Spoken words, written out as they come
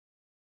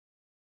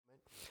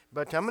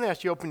But I'm going to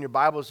ask you to open your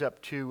Bibles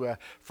up to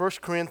 1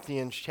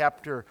 Corinthians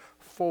chapter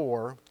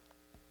 4,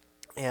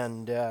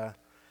 and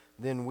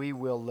then we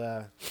will,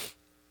 or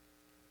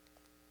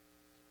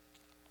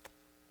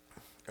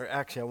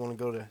actually I want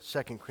to go to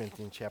 2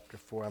 Corinthians chapter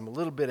 4. I'm a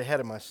little bit ahead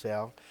of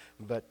myself,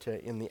 but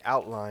in the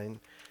outline,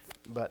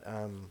 but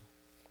I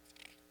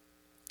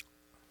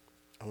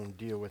want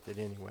to deal with it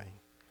anyway.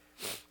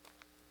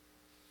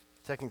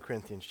 2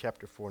 Corinthians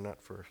chapter 4,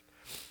 not first.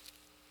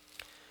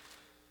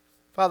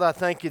 Father, I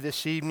thank you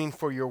this evening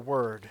for your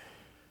word.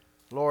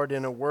 Lord,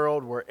 in a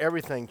world where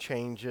everything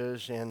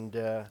changes and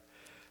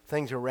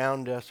things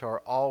around us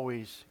are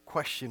always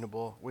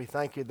questionable, we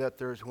thank you that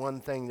there's one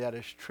thing that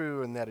is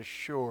true and that is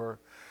sure,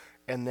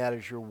 and that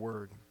is your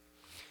word.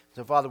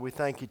 So, Father, we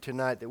thank you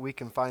tonight that we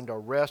can find our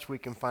rest, we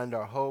can find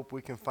our hope,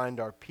 we can find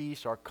our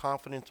peace, our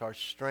confidence, our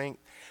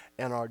strength,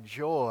 and our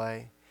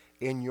joy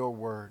in your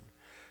word.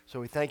 So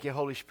we thank you,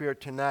 Holy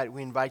Spirit, tonight.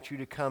 We invite you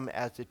to come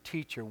as a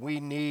teacher. We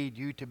need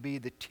you to be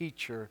the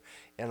teacher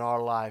in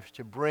our lives,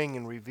 to bring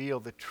and reveal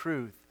the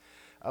truth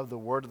of the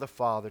word of the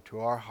Father to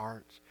our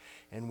hearts.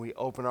 And we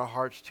open our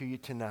hearts to you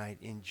tonight.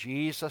 In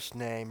Jesus'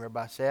 name,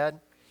 everybody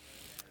said,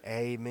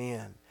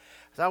 Amen.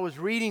 As I was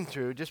reading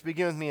through, just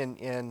begin with me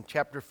in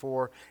chapter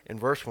 4 and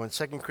verse 1,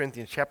 2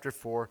 Corinthians chapter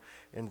 4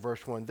 and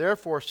verse 1.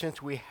 Therefore,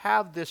 since we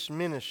have this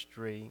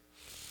ministry,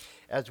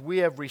 as we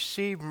have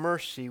received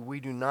mercy, we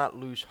do not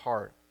lose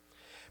heart.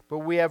 But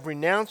we have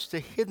renounced the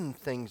hidden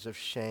things of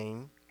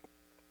shame,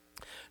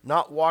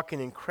 not walking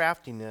in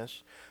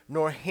craftiness,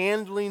 nor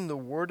handling the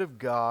word of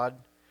God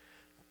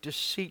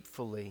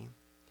deceitfully,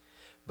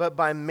 but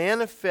by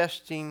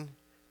manifestation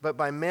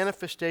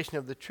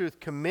of the truth,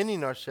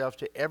 commending ourselves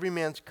to every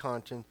man's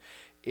conscience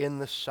in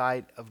the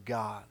sight of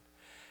God.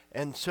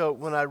 And so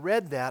when I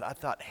read that, I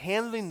thought,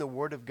 handling the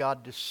word of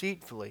God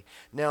deceitfully.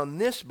 Now in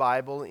this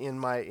Bible, in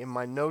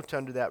my notes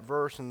under that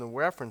verse and the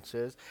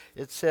references,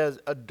 it says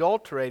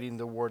adulterating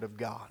the word of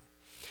God.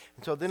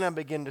 And so then I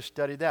begin to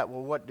study that.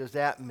 Well, what does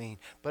that mean?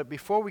 But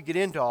before we get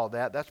into all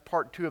that, that's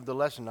part 2 of the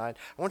lesson tonight.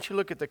 I want you to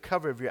look at the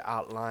cover of your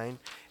outline,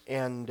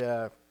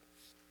 and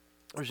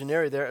there's an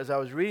area there. As I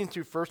was reading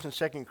through 1 and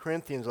 2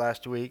 Corinthians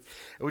last week,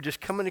 it was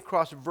just coming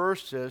across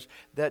verses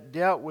that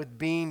dealt with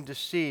being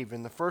deceived.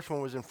 And the first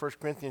one was in 1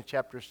 Corinthians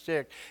chapter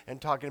 6,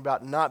 and talking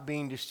about not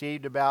being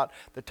deceived about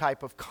the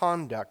type of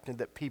conduct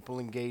that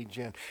people engage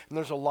in. And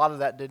there's a lot of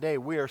that today.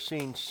 We are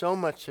seeing so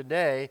much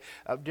today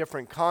of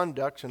different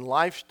conducts and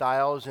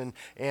lifestyles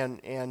and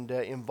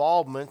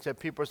involvements that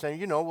people are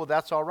saying, well,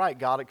 that's all right.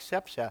 God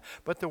accepts that.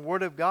 But the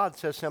Word of God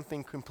says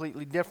something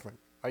completely different.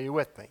 Are you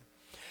with me?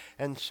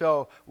 And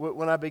so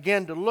when I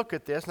began to look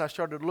at this, and I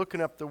started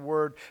looking up the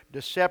word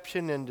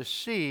deception and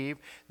deceive,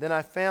 then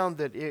I found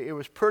that it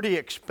was pretty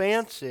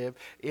expansive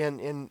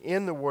in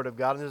the Word of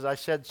God. And as I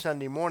said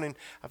Sunday morning,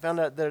 I found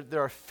out that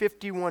there are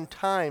 51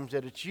 times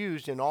that it's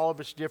used in all of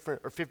its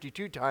different, or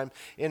 52 times,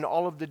 in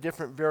all of the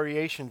different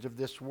variations of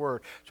this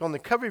word. So on the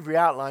cover of your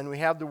outline, we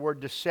have the word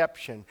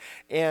deception.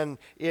 And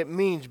it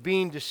means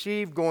being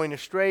deceived, going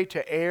astray,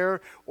 to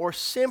err, or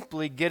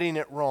simply getting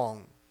it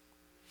wrong.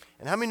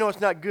 And how many know it's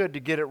not good to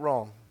get it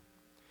wrong?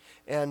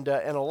 And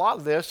a lot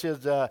of this is,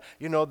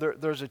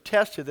 there's a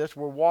test to this.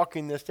 We're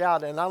walking this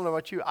out. And I don't know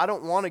about you. I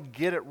don't want to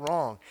get it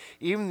wrong.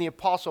 Even the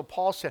Apostle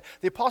Paul said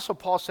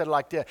it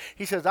like this.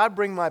 He says, I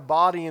bring my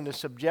body into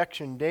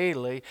subjection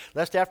daily,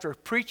 lest after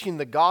preaching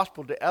the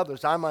gospel to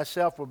others, I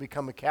myself will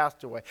become a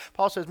castaway.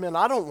 Paul says, man,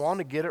 I don't want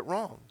to get it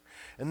wrong.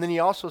 And then he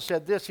also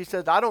said this. He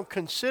said, I don't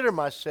consider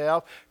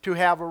myself to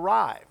have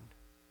arrived.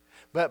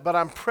 But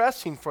I'm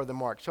pressing for the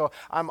mark. So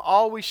I'm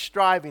always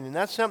striving. And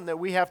that's something that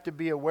we have to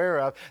be aware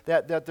of,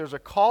 that there's a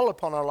call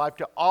upon our life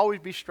to always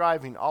be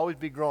striving, always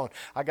be growing.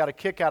 I got a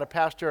kick out of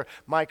Pastor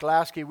Mike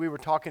Lasky. We were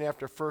talking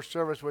after first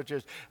service, which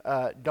is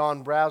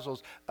Don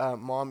Brazel's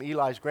mom,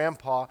 Eli's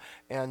grandpa.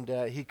 And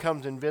he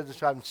comes and visits.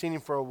 So I haven't seen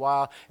him for a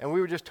while. And we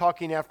were just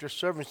talking after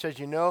service. He says,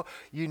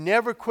 you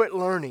never quit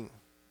learning.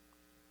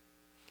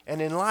 And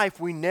in life,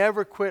 we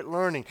never quit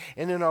learning.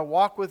 And in our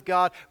walk with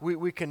God,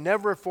 we can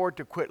never afford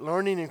to quit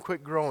learning and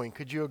quit growing.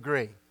 Could you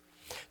agree?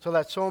 So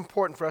that's so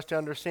important for us to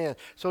understand.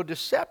 So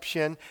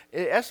deception,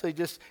 actually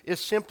just is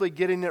simply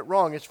getting it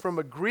wrong. It's from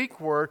a Greek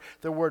word,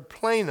 the word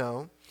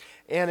plano,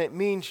 and it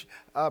means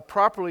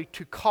properly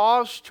to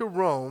cause to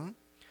roam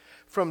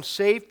from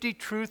safety,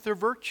 truth, or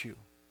virtue.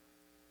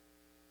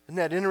 Isn't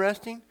that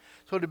interesting?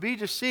 So to be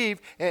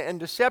deceived, and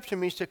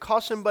deception means to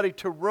cause somebody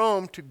to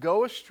roam, to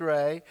go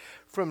astray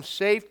from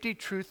safety,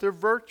 truth, or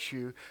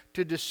virtue,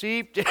 to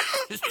deceive, to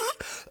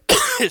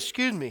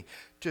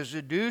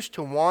seduce,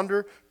 to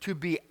wander, to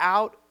be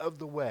out of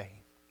the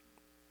way.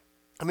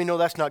 No,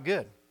 that's not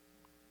good.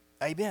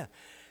 Amen.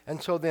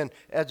 And so then,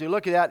 as you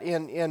look at that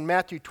in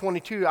Matthew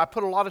 22, I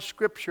put a lot of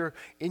scripture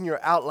in your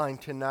outline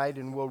tonight,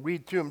 and we'll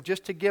read through them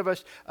just to give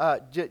us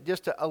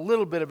just a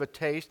little bit of a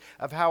taste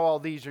of how all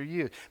these are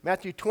used.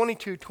 Matthew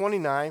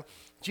 22:29,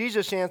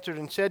 Jesus answered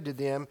and said to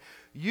them,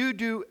 you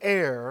do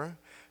err,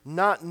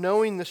 not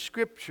knowing the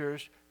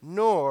scriptures,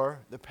 nor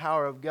the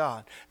power of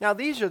God. Now,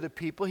 these are the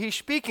people, he's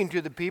speaking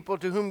to the people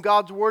to whom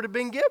God's word had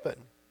been given.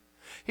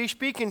 He's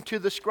speaking to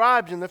the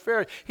scribes and the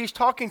Pharisees. He's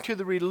talking to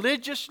the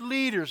religious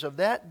leaders of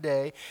that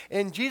day.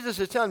 And Jesus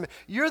is telling them,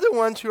 you're the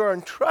ones who are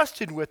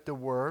entrusted with the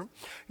Word.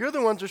 You're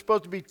the ones who are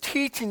supposed to be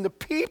teaching the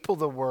people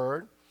the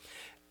Word.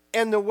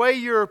 And the way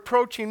you're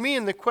approaching me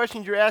and the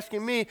questions you're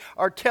asking me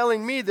are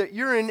telling me that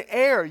you're in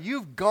error.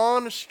 You've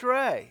gone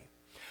astray.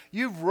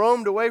 You've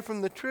roamed away from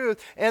the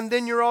truth. And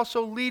then you're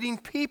also leading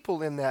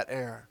people in that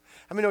error.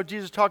 I mean,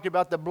 Jesus talked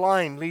about the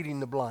blind leading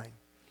the blind.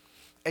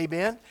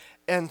 Amen?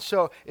 And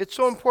so it's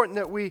so important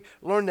that we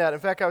learn that. In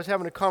fact, I was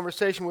having a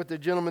conversation with a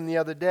gentleman the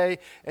other day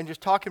and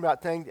just talking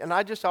about things. And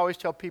I just always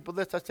tell people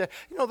this. I said,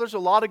 there's a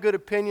lot of good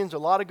opinions, a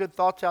lot of good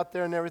thoughts out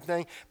there and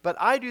everything. But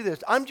I do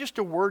this. I'm just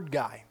a word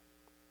guy.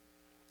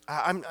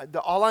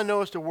 All I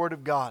know is the Word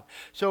of God.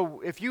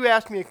 So if you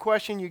ask me a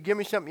question, you give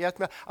me something, you ask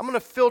me, I'm going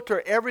to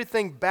filter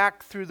everything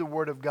back through the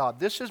Word of God.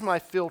 This is my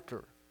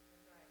filter.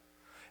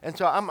 And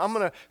so I'm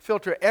going to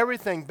filter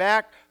everything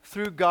back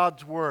through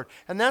God's Word.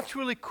 And that's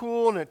really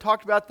cool, and it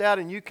talked about that,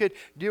 and you could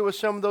deal with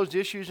some of those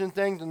issues and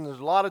things, and there's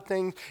a lot of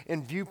things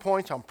and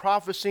viewpoints on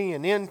prophecy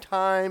and end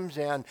times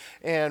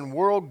and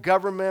world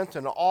government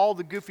and all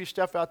the goofy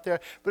stuff out there.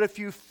 But if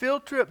you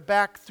filter it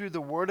back through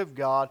the Word of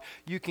God,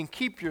 you can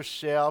keep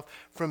yourself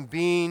from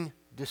being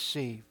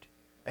deceived.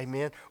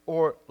 Amen.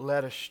 Or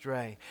led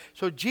astray.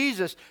 So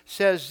Jesus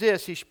says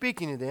this, he's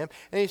speaking to them,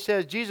 and he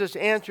says, Jesus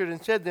answered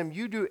and said to them,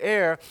 you do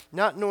err,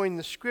 not knowing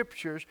the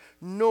Scriptures,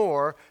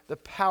 nor the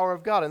power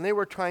of God. And they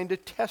were trying to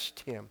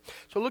test him.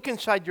 So look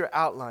inside your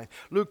outline.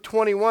 Luke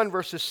 21,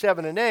 verses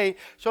 7 and 8.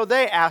 So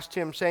they asked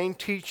him, saying,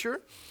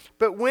 Teacher,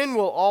 but when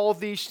will all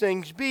these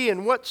things be,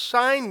 and what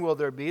sign will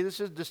there be?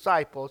 This is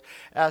disciples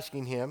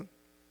asking him.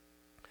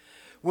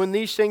 When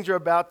these things are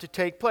about to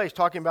take place,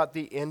 talking about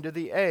the end of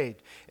the age.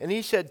 And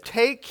he said,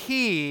 take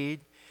heed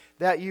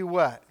that you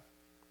what?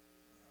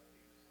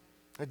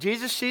 Now,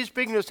 Jesus sees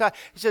speaking to his disciples.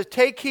 He says,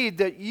 take heed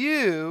that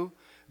you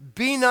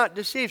be not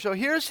deceived. So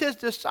here's his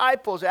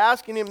disciples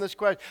asking him this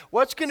question.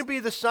 What's going to be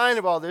the sign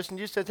of all this? And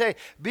Jesus said, hey,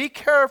 be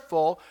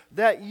careful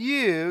that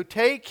you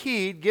take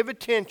heed, give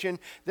attention,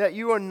 that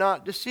you are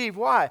not deceived.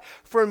 Why?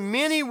 For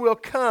many will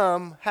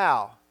come,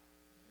 how?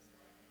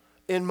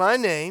 In my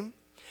name,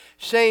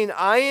 saying,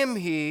 I am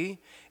he,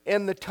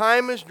 and the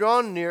time is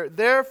drawn near,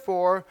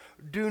 therefore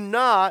do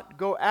not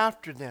go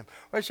after them.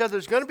 Right, so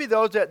there's going to be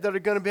those that are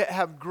going to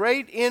have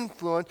great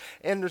influence,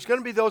 and there's going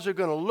to be those that are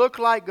going to look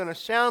like, going to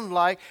sound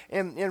like,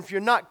 and if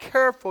you're not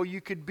careful, you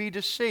could be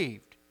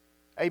deceived.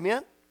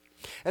 Amen?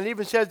 And it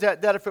even says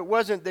that if it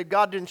wasn't, that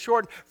God didn't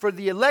shorten, for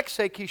the elect's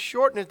sake, he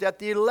shortened it, that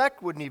the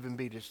elect wouldn't even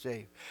be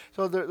deceived.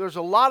 So there's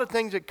a lot of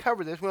things that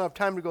cover this. We don't have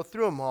time to go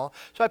through them all.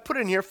 So I put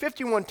in here,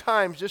 51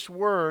 times this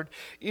word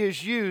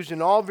is used in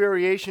all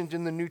variations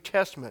in the New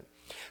Testament,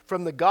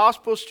 from the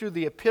Gospels through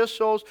the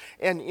epistles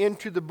and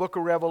into the book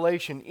of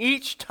Revelation.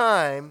 Each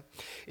time,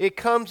 it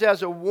comes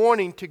as a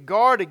warning to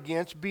guard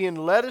against being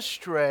led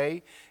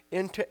astray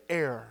into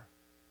error.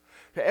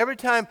 Every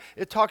time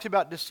it talks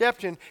about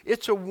deception,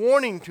 it's a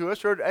warning to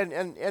us,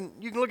 and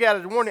you can look at it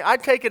as a warning. I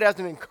take it as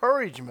an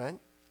encouragement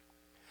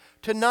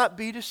to not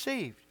be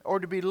deceived or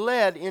to be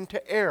led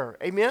into error.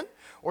 Amen?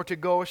 Or to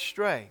go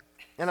astray.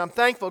 And I'm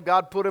thankful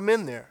God put them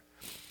in there.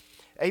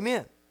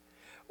 Amen.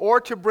 Or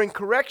to bring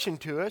correction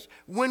to us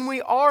when we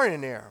are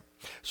in error.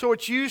 So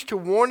it's used to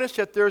warn us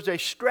that there's a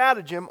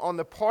stratagem on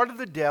the part of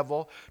the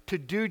devil to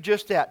do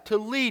just that, to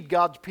lead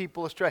God's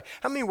people astray.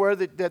 How many aware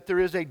that there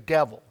is a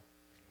devil?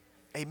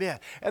 Amen.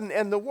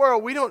 And the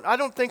world, I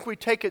don't think we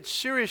take it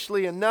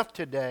seriously enough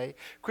today.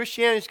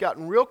 Christianity's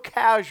gotten real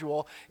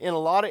casual in a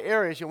lot of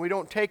areas, and we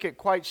don't take it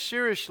quite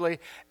seriously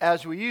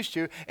as we used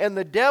to. And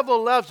the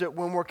devil loves it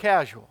when we're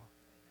casual.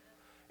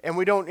 And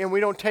we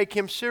don't take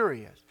him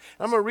serious.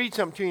 I'm going to read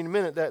something to you in a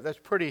minute that's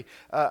pretty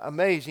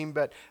amazing,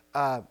 but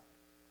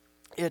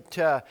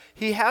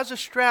he has a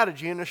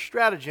strategy and a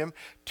stratagem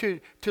to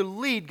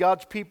lead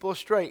God's people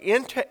astray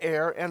into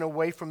error and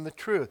away from the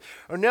truth.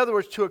 Or in other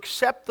words, to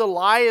accept the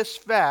lie as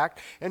fact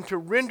and to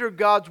render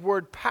God's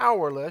word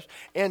powerless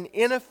and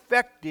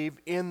ineffective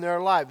in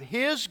their life.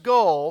 His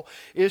goal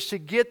is to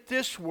get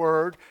this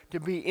word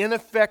to be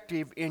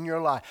ineffective in your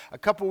life. A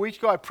couple of weeks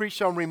ago, I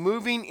preached on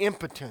removing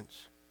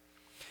impotence.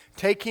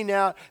 Taking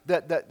out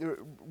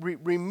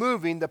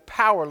removing the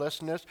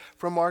powerlessness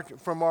from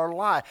our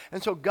life.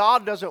 And so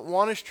God doesn't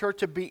want His church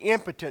to be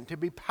impotent, to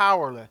be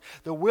powerless.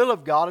 The will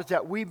of God is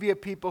that we be a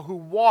people who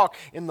walk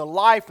in the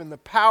life and the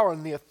power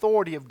and the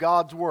authority of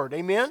God's Word.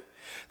 Amen?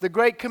 The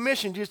Great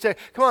Commission, Jesus said,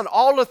 come on,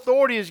 all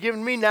authority is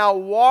given me, now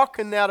walk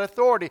in that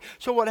authority.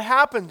 So what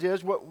happens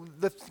is,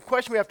 the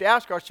question we have to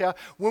ask ourselves,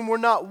 when we're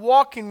not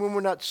walking, when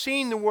we're not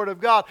seeing the Word of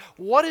God,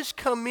 what has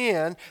come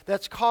in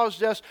that's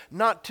caused us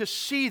not to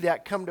see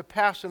that come to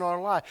pass in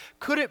our life?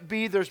 Could it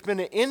be there's been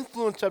an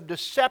influence of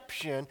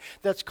deception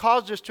that's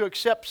caused us to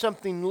accept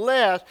something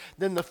less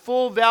than the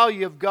full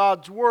value of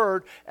God's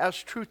Word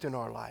as truth in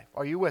our life?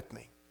 Are you with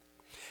me?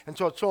 And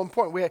so it's so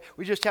important.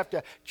 We just have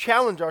to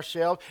challenge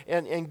ourselves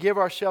and give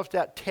ourselves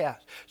that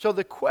test. So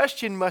the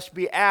question must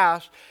be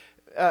asked,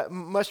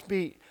 must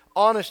be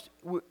honest.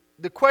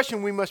 The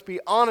question we must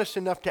be honest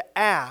enough to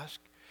ask,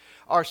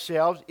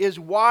 ourselves is,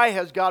 why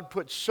has God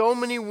put so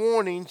many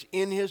warnings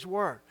in His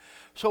Word?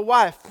 So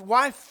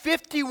why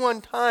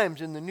 51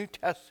 times in the New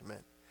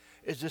Testament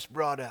is this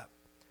brought up?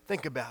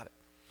 Think about it.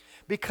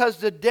 Because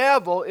the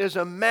devil is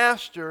a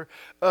master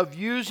of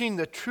using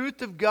the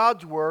truth of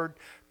God's Word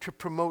to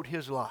promote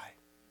his lie.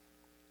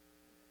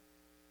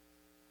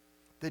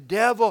 The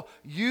devil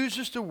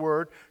uses the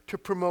Word to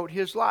promote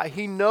his lie.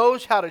 He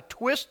knows how to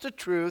twist the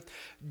truth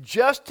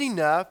just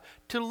enough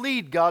to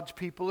lead God's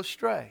people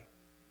astray.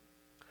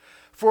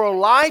 For a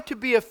lie to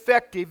be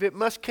effective, it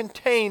must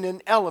contain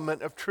an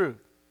element of truth.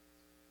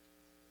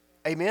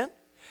 Amen?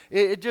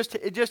 It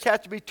just has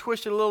to be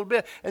twisted a little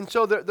bit. And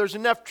so there's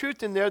enough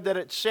truth in there that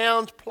it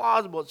sounds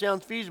plausible. It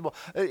sounds feasible.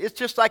 It's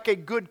just like a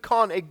good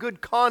con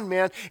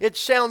man. It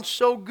sounds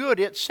so good.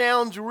 It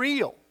sounds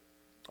real.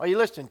 Are you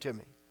listening to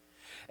me?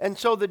 And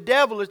so the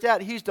devil is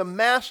that. He's the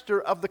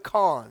master of the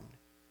con.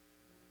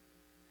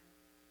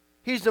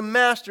 He's the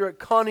master at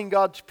conning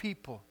God's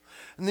people.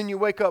 And then you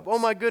wake up, oh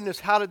my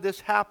goodness, how did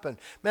this happen?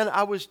 Man,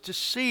 I was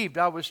deceived.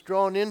 I was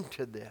drawn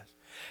into this.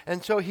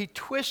 And so he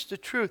twists the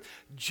truth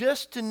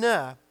just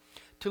enough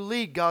to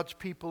lead God's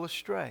people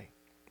astray.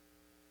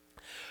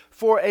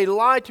 For a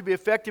lie to be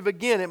effective,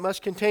 again, it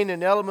must contain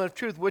an element of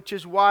truth, which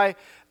is why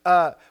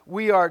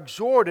we are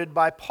exhorted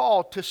by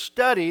Paul to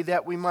study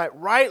that we might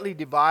rightly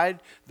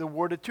divide the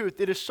word of truth.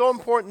 It is so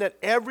important that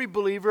every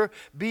believer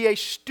be a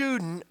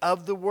student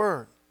of the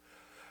Word.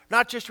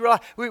 Not just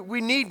realize,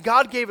 we need,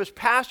 God gave us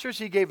pastors,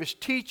 He gave us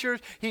teachers,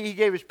 He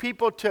gave us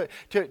people to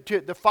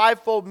the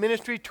fivefold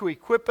ministry to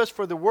equip us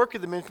for the work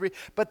of the ministry,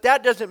 but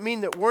that doesn't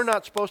mean that we're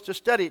not supposed to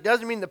study. It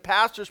doesn't mean the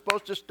pastor's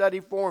supposed to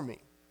study for me.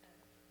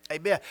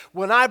 Amen.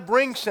 When I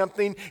bring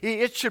something,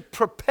 it should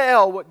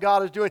propel what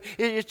God is doing.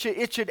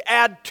 It should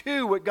add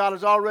to what God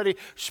has already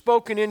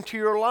spoken into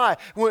your life.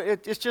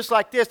 It's just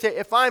like this.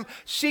 If I'm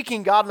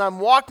seeking God and I'm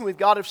walking with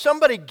God, if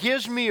somebody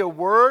gives me a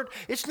word,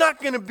 it's not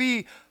going to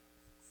be,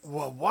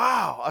 well,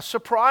 wow, a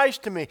surprise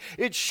to me.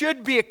 It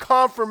should be a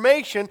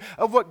confirmation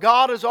of what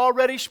God is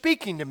already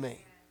speaking to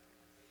me.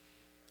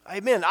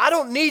 Amen. I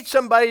don't need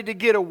somebody to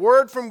get a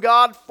word from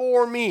God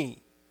for me.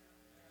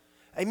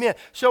 Amen.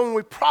 So when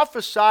we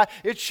prophesy,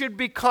 it should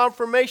be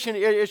confirmation.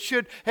 It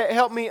should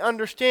help me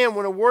understand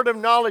when a word of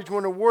knowledge,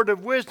 when a word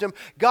of wisdom,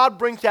 God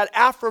brings that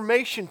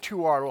affirmation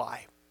to our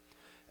life.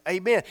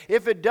 Amen.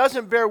 If it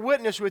doesn't bear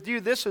witness with you,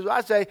 this is,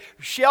 I say,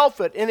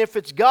 shelf it. And if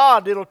it's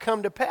God, it'll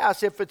come to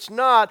pass. If it's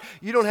not,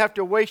 you don't have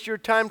to waste your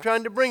time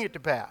trying to bring it to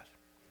pass.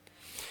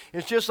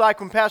 It's just like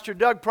when Pastor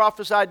Doug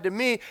prophesied to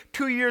me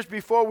 2 years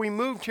before we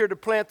moved here to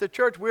plant the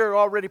church. We were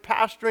already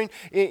pastoring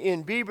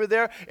in Beaver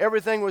there.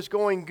 Everything was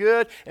going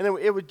good. And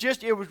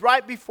it was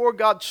right before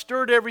God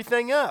stirred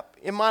everything up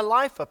in my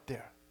life up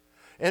there.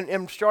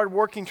 And started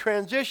working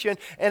transition.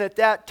 And at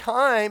that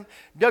time,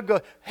 Doug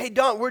goes, hey,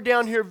 Don, we're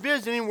down here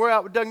visiting. We're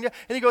out with Doug. And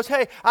he goes,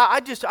 hey,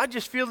 I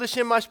just feel this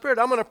in my spirit.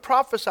 I'm going to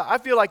prophesy. I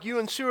feel like you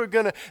and Sue are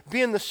going to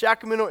be in the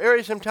Sacramento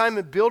area sometime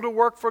and build a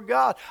work for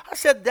God. I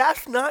said,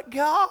 that's not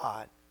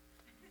God.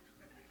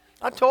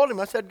 I told him,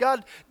 I said,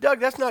 Doug,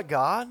 that's not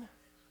God.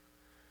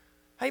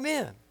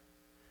 Amen.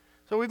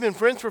 So we've been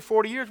friends for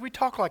 40 years. We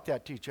talk like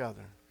that to each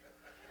other.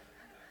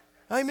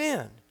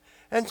 Amen.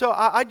 And so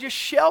I just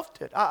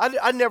shelved it.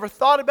 I never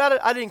thought about it.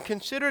 I didn't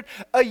consider it.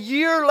 A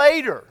year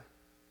later,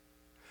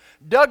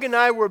 Doug and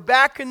I were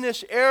back in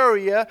this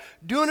area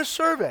doing a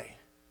survey.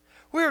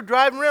 We were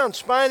driving around,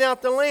 spying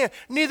out the land.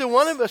 Neither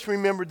one of us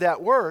remembered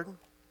that word.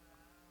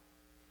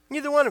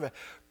 Neither one of us.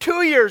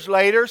 2 years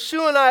later,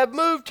 Sue and I have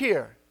moved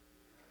here.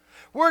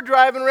 We're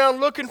driving around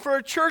looking for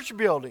a church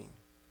building.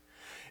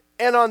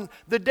 And on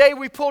the day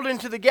we pulled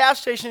into the gas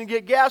station to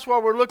get gas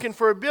while we're looking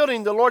for a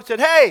building, the Lord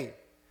said, hey,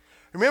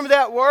 remember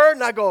that word?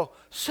 And I go,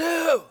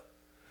 Sue,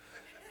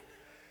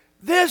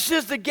 this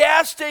is the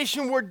gas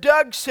station where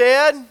Doug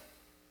said,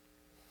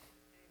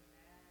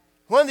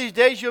 one of these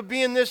days you'll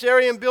be in this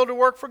area and build a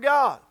work for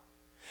God.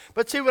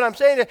 But see what I'm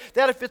saying?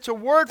 That if it's a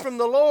word from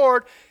the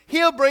Lord,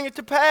 He'll bring it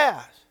to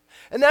pass.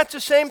 And that's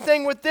the same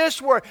thing with this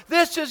word.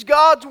 This is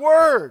God's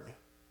word.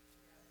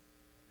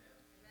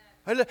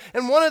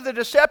 And one of the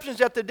deceptions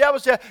that the devil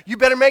said, you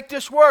better make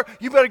this work.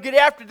 You better get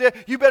after this.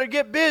 You better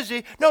get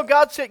busy. No,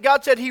 God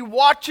said He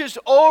watches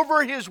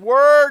over His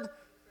word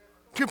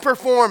to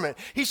perform it.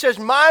 He says,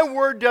 my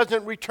word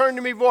doesn't return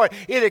to me void.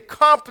 It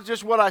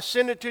accomplishes what I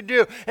sent it to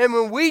do. And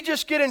when we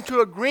just get into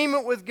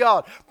agreement with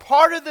God,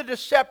 part of the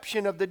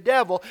deception of the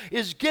devil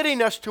is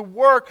getting us to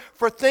work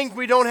for things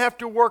we don't have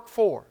to work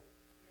for.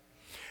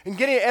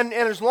 And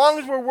as long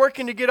as we're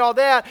working to get all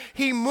that,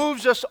 he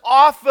moves us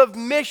off of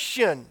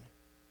mission.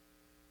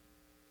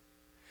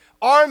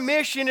 Our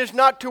mission is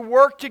not to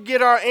work to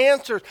get our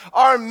answers.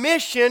 Our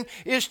mission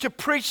is to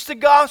preach the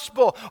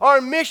gospel.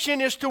 Our mission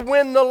is to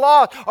win the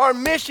lost. Our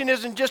mission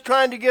isn't just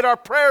trying to get our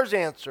prayers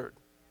answered.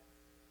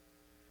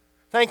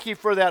 Thank you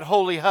for that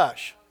holy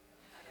hush.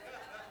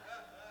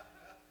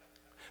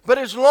 But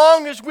as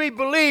long as we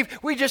believe,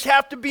 we just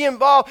have to be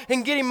involved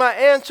in getting my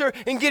answer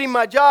and getting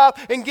my job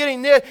and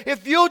getting this.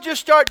 If you'll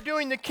just start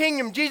doing the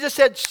kingdom, Jesus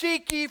said,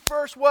 seek ye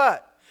first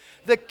what?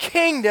 the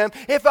kingdom,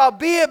 if I'll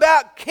be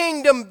about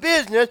kingdom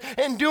business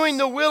and doing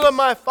the will of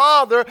my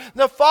Father,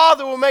 the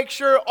Father will make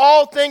sure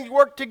all things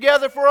work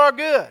together for our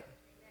good.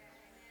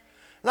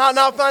 Now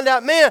I'll find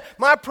out, man,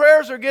 my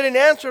prayers are getting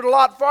answered a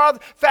lot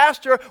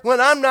faster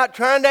when I'm not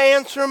trying to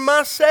answer them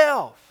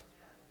myself.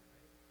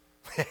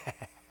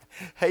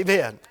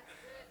 Amen.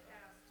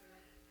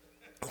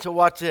 So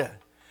watch this.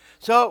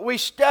 So we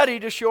study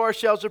to show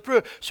ourselves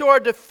approved. So our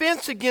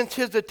defense against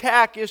his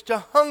attack is to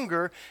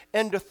hunger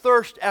and to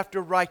thirst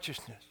after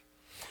righteousness.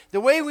 The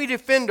way we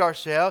defend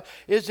ourselves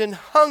is in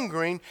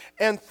hungering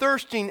and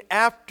thirsting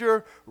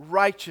after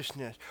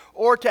righteousness,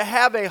 or to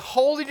have a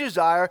holy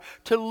desire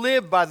to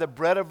live by the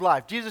bread of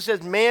life. Jesus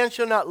says, man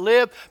shall not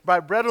live by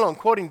bread alone,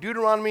 quoting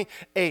Deuteronomy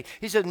 8.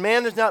 He says,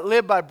 man does not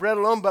live by bread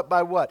alone, but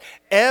by what?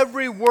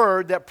 Every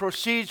word that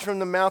proceeds from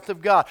the mouth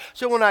of God.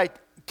 So when I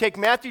take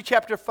Matthew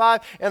chapter 5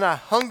 and I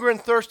hunger and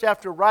thirst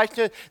after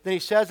righteousness, then he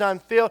says I'm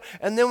filled.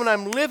 And then when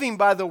I'm living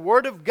by the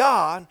word of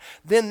God,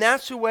 then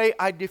that's the way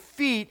I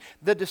defeat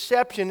the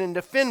deception and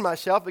defend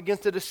myself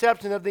against the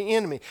deception of the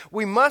enemy.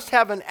 We must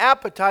have an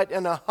appetite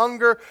and a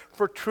hunger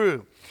for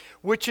truth,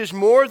 which is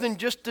more than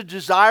just the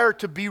desire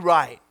to be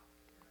right.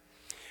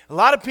 A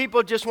lot of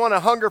people just want to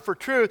hunger for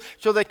truth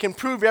so they can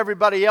prove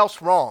everybody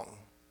else wrong.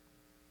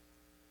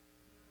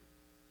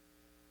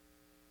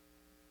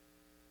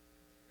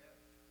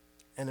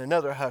 And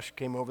another hush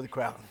came over the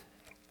crowd.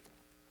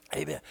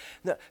 Amen.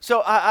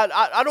 So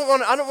I don't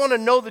want to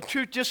know the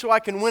truth just so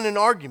I can win an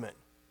argument.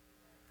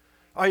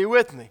 Are you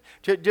with me?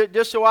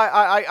 Just so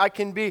I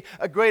can be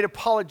a great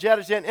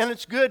apologetist. And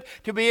it's good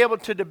to be able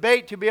to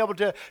debate, to be able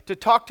to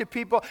talk to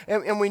people.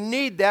 And we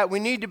need that. We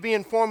need to be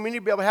informed. We need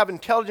to be able to have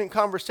intelligent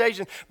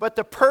conversation. But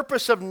the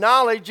purpose of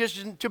knowledge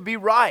is to be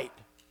right.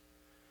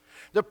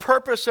 The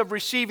purpose of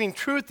receiving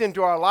truth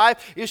into our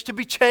life is to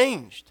be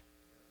changed.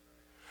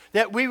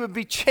 That we would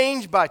be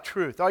changed by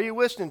truth. Are you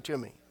listening to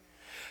me?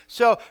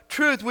 So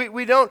truth,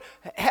 we don't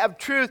have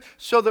truth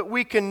so that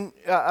we can,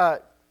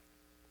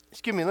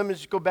 excuse me, let me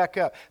just go back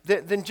up.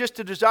 Than just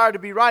a desire to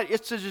be right.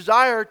 It's a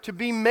desire to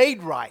be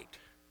made right.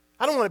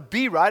 I don't want to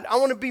be right. I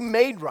want to be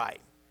made right.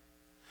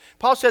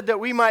 Paul said that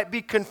we might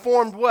be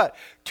conformed what?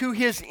 To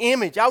his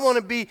image. I want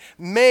to be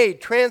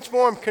made,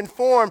 transformed,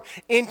 conformed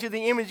into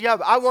the image of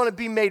God. I want to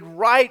be made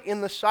right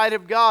in the sight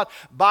of God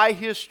by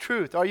his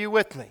truth. Are you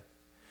with me?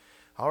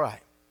 All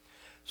right.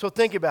 So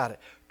think about it.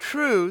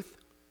 Truth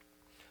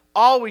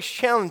always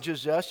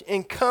challenges us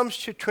and comes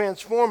to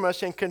transform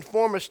us and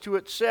conform us to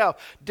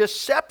itself.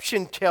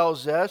 Deception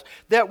tells us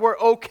that we're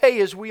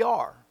okay as we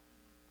are.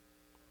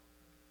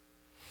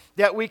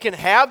 That we can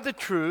have the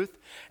truth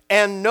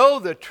and know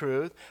the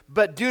truth,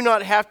 but do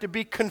not have to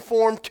be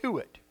conformed to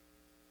it.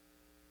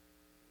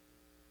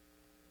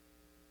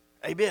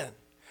 Amen.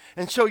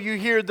 And so you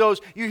hear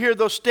those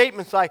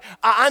statements like,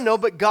 I know,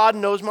 but God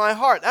knows my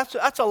heart.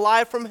 That's a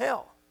lie from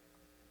hell.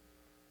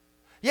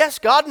 Yes,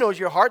 God knows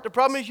your heart. The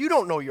problem is you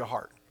don't know your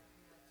heart.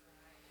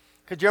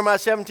 Because Jeremiah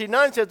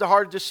 17:9 says the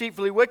heart is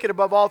deceitfully wicked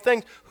above all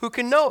things. Who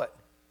can know it?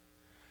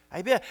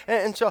 Amen.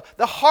 And so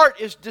the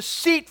heart is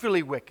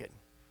deceitfully wicked.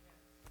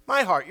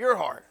 My heart, your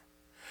heart.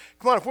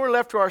 Come on, if we're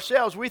left to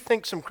ourselves, we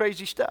think some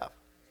crazy stuff.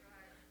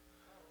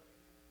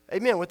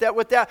 Amen.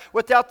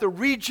 Without the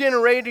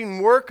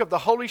regenerating work of the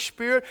Holy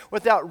Spirit,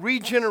 without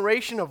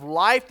regeneration of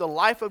life, the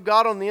life of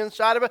God on the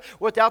inside of us,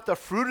 without the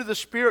fruit of the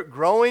Spirit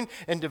growing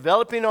and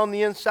developing on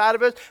the inside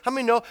of us, how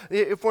many know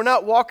if we're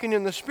not walking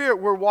in the Spirit,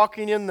 we're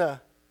walking in the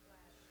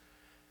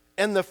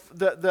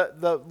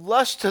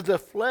lust of the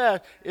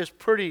flesh is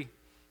pretty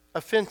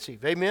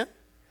offensive. Amen?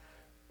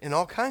 In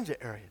all kinds of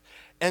areas.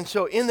 And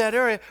so in that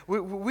area,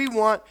 we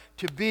want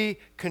to be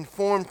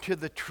conformed to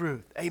the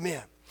truth.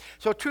 Amen.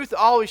 So truth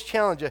always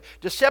challenges.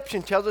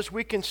 Deception tells us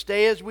we can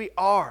stay as we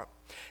are.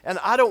 And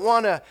I don't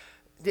want to,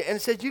 and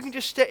it says you can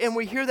just stay, and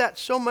we hear that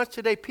so much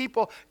today.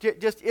 People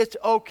just, it's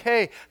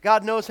okay.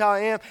 God knows how I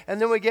am. And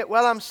then we get,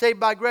 well, I'm saved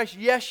by grace.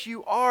 Yes,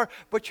 you are,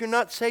 but you're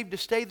not saved to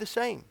stay the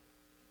same.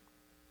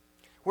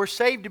 We're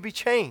saved to be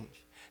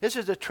changed. This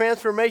is a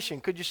transformation.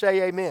 Could you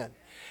say amen?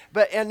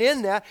 And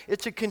in that,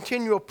 it's a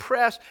continual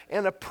press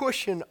and a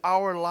push in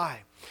our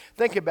life.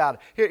 Think about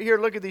it. Here,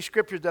 look at these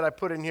scriptures that I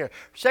put in here.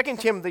 2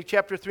 Timothy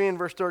chapter 3 and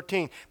verse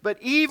 13. But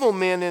evil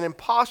men and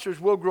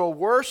impostors will grow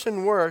worse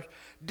and worse,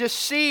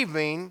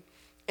 deceiving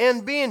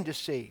and being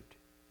deceived.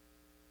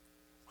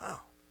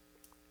 Wow.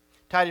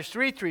 Titus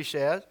 3:3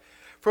 says,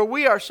 for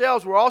we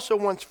ourselves were also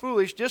once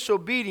foolish,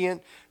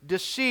 disobedient,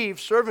 deceived,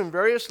 serving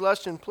various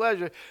lusts and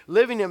pleasures,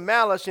 living in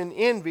malice and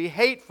envy,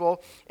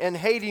 hateful, and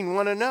hating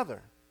one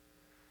another.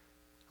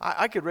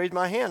 I could raise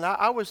my hand.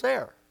 I was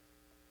there.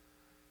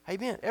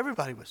 Amen.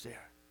 Everybody was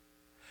there.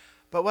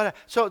 But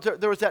so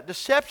there was that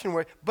deception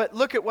where, but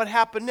look at what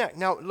happened next.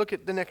 Now look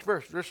at the next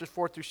verse, verses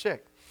 4 through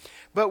 6.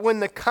 But when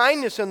the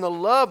kindness and the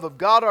love of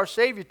God our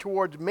Savior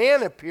towards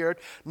man appeared,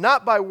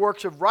 not by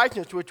works of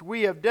righteousness which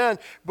we have done,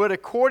 but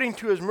according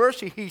to his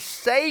mercy, he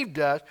saved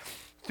us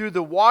through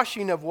the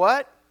washing of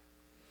what?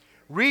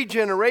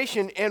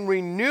 regeneration and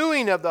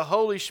renewing of the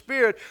Holy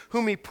Spirit,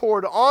 whom He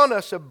poured on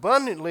us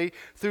abundantly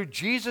through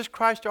Jesus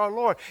Christ our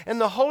Lord. And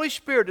the Holy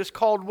Spirit is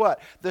called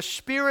what? The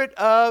Spirit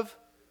of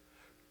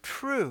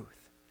truth.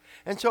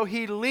 And so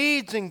He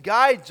leads and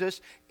guides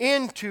us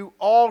into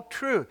all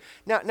truth.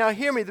 Now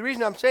hear me. The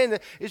reason I'm saying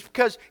that is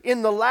because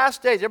in the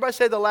last days, everybody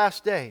say the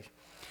last days.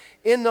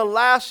 In the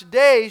last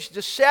days,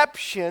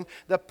 deception,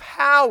 the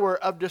power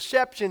of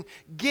deception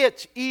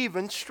gets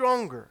even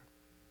stronger.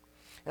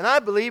 And I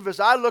believe as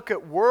I look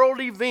at world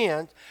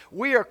events,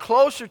 we are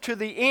closer to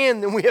the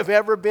end than we have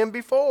ever been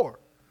before.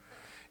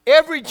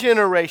 Every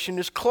generation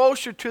is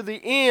closer to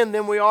the end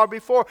than we are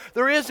before.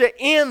 There is an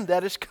end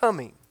that is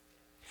coming.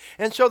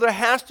 And so there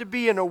has to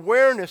be an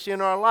awareness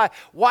in our life.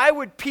 Why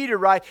would Peter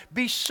write,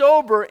 be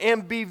sober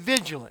and be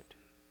vigilant?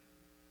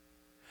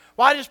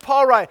 Why does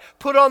Paul write,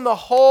 put on the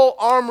whole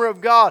armor of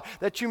God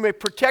that you may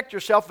protect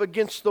yourself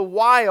against the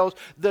wiles,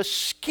 the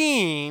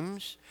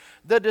schemes,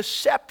 the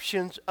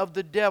deceptions of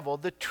the devil,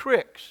 the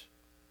tricks,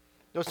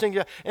 those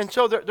things. And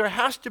so there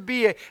has to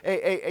be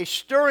a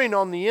stirring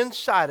on the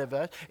inside of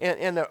us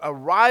and a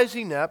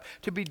rising up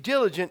to be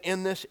diligent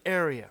in this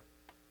area.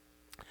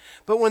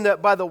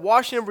 But by the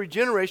washing of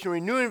regeneration,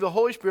 renewing of the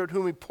Holy Spirit,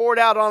 whom He poured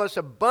out on us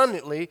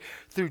abundantly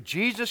through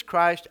Jesus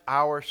Christ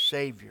our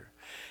Savior.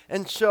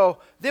 And so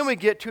then we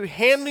get to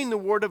handling the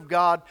Word of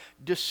God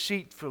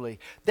deceitfully.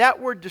 That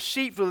word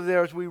deceitfully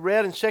there, as we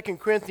read in 2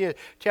 Corinthians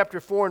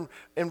chapter 4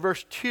 and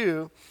verse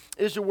 2,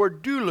 is the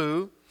word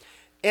doulou,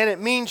 and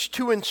it means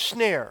to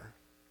ensnare.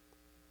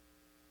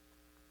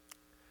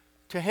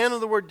 To handle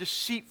the word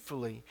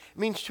deceitfully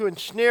means to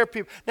ensnare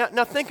people.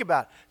 Now think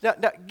about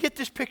it. Now get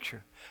this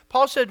picture.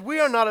 Paul said, we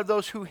are not of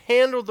those who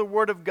handle the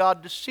Word of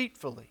God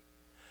deceitfully.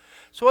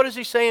 So what is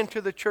he saying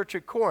to the church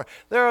at Corinth?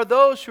 There are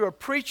those who are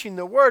preaching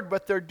the Word,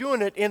 but they're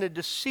doing it in a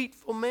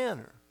deceitful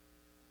manner.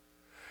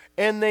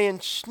 And they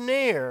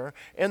ensnare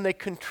and they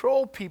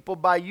control people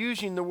by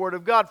using the Word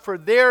of God for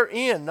their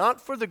end, not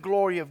for the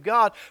glory of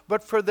God,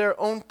 but for their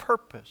own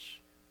purpose.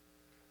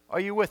 Are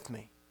you with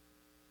me?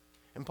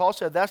 And Paul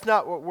said that's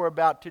not what we're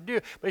about to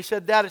do. But he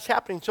said that is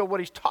happening. So what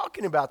he's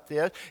talking about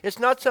this, it's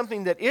not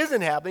something that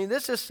isn't happening.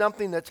 This is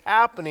something that's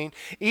happening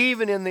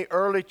even in the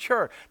early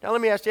church. Now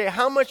let me ask you,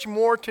 how much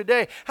more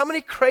today? How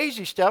many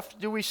crazy stuff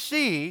do we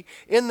see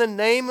in the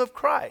name of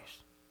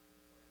Christ?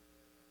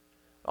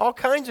 All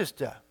kinds of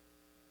stuff.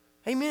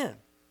 Amen.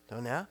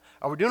 So now,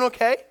 are we doing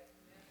okay?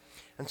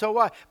 And so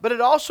why? But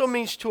it also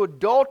means to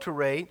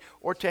adulterate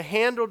or to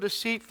handle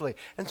deceitfully.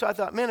 And so I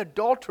thought, man,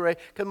 adulterate,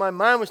 because my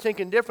mind was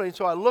thinking differently. And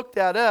so I looked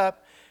that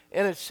up,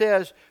 and it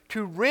says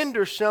to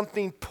render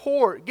something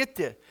poor. Get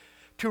this.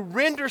 To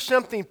render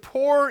something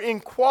poor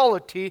in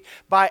quality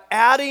by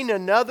adding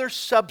another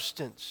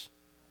substance.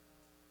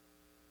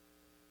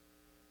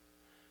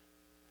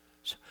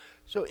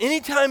 So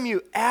anytime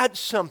you add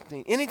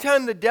something,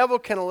 anytime the devil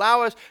can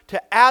allow us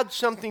to add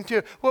something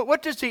to,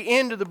 what does the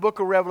end of the book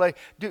of Revelation?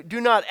 Do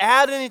not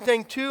add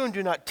anything to and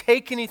do not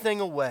take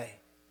anything away.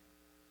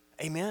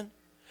 Amen?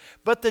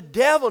 But the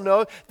devil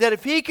knows that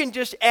if he can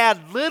just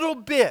add little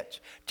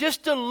bits,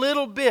 just a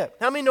little bit.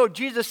 How many know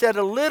Jesus said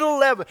a little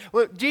leaven?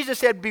 Well, Jesus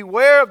said,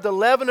 beware of the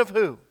leaven of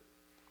who?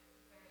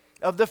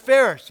 Of the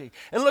Pharisee.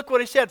 And look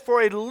what he said,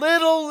 for a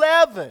little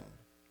leaven,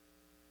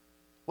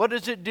 what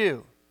does it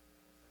do?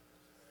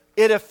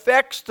 It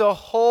affects the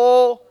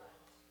whole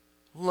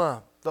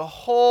lump, the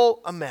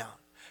whole amount.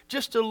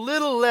 Just a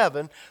little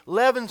leaven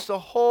leavens the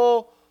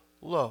whole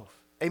loaf.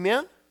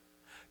 Amen?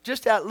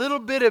 Just that little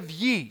bit of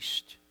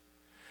yeast.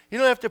 You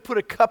don't have to put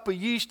a cup of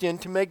yeast in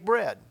to make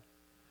bread.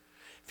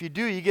 If you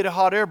do, you get a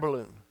hot air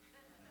balloon.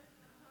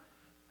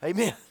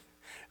 Amen?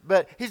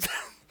 But he's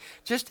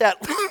just that,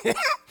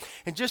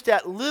 and just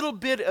that little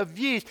bit of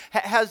yeast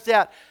has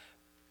that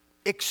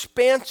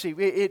expansive,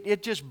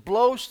 it just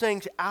blows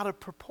things out of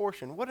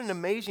proportion. What an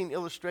amazing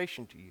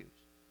illustration to use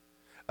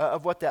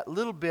of what that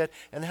little bit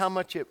and how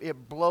much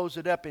it blows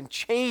it up and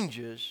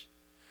changes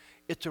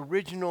its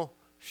original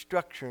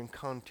structure and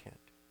content.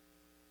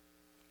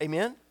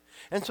 Amen?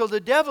 And so the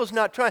devil's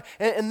not trying,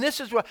 and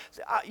this is what,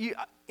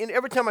 and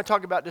every time I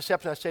talk about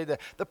deception, I say that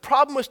the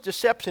problem with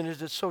deception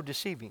is it's so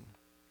deceiving.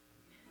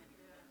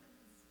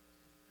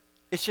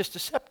 It's just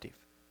deceptive.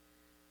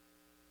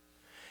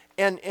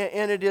 And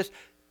it is,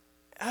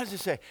 how does it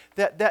say?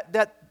 That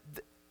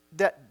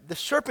the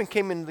serpent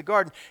came into the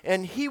garden,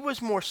 and he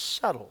was more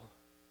subtle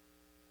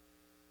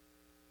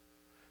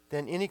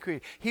than any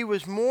creature. He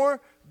was more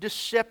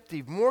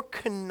deceptive, more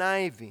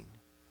conniving.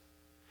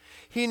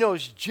 He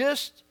knows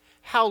just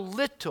how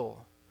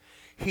little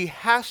he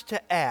has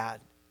to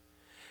add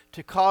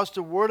to cause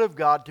the Word of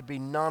God to be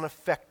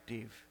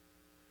non-effective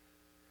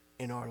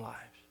in our lives.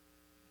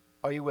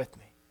 Are you with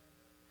me?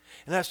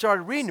 And I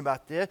started reading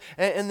about this,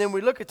 and then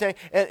we look at things,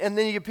 and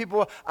then you get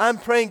people, I'm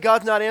praying,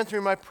 God's not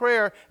answering my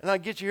prayer, and I'll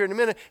get you here in a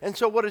minute. And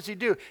so what does he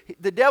do?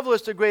 The devil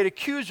is the great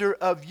accuser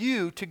of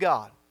you to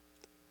God.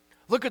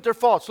 Look at their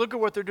faults. Look at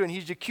what they're doing.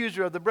 He's the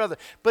accuser of the brother.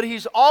 But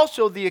he's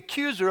also the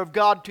accuser of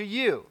God to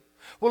you.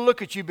 Well,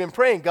 look at you've been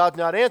praying. God's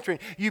not answering.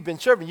 You've been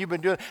serving. You've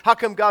been doing. How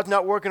come God's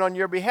not working on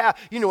your behalf?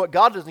 You know what?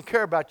 God doesn't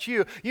care about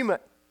you.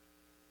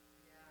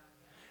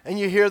 And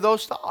you hear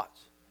those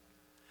thoughts.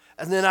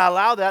 And then I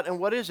allow that. And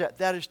what is that?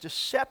 That is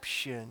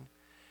deception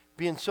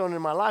being sown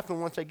in my life.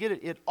 And once I get it,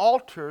 it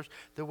alters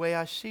the way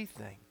I see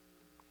things.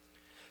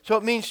 So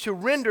it means to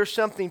render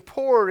something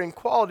poorer in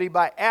quality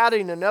by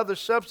adding another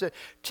substance,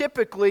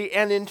 typically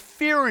an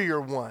inferior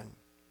one.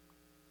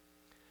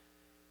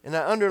 And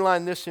I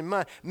underline this in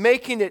mind,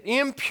 making it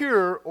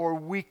impure or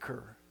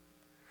weaker.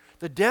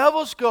 The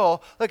devil's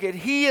goal, look at,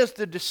 he is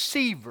the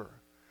deceiver.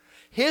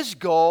 His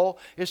goal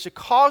is to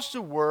cause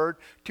the word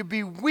to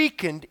be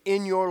weakened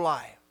in your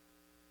life.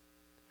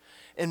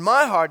 And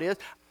my heart is,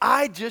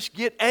 I just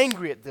get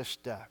angry at this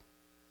stuff.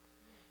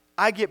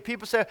 I get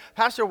people say,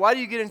 Pastor, why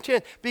do you get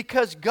intense?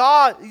 Because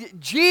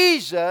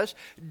Jesus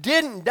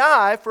didn't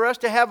die for us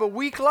to have a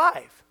weak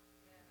life.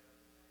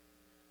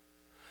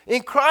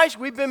 In Christ,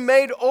 we've been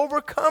made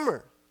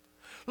overcomers.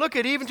 Look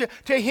at even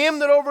to him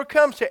that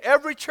overcomes, to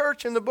every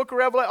church in the book of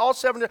Revelation, all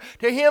seven,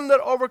 to him that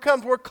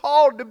overcomes, we're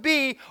called to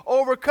be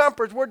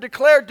overcomers. We're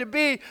declared to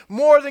be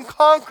more than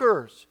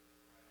conquerors.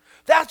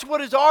 That's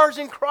what is ours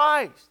in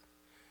Christ.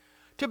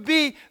 To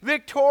be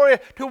victorious,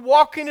 to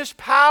walk in His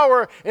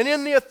power and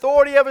in the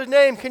authority of His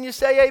name. Can you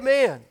say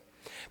amen?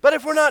 But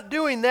if we're not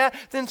doing that,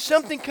 then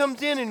something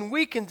comes in and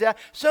weakens that.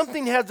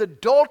 Something has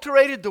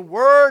adulterated the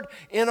Word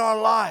in our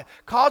life.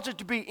 Caused it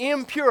to be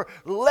impure,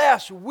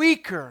 less,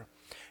 weaker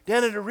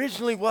than it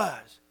originally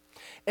was.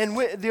 And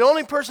the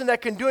only person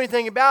that can do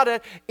anything about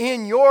it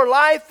in your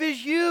life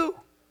is you.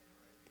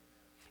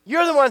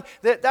 You're the one,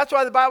 that's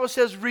why the Bible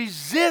says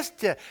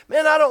resist it.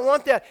 Man, I don't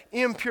want that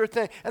impure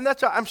thing. And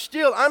that's why I'm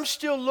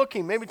still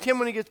looking. Maybe Tim,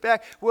 when he gets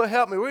back, will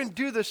help me. We're going to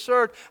do the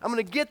search. I'm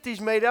going to get these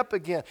made up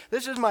again.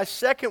 This is my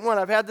second one.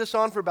 I've had this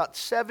on for about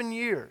 7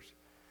 years.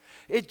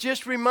 It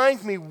just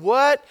reminds me,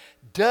 what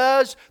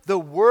does the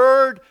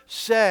Word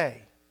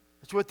say?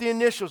 That's what the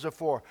initials are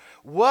for.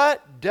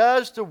 What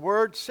does the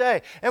Word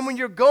say? And when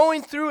you're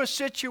going through a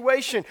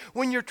situation,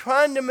 when you're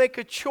trying to make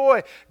a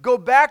choice, go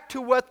back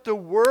to what the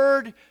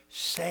Word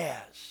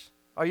says.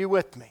 Are you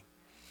with me?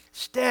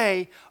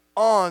 Stay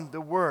on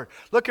the Word.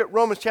 Look at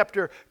Romans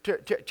chapter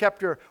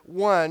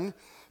 1.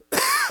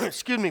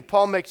 Excuse me,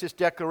 Paul makes this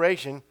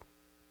declaration.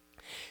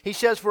 He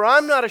says, "For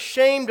I'm not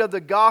ashamed of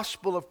the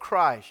gospel of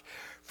Christ,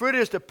 for it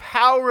is the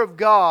power of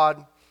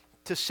God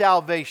to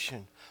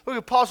salvation." Look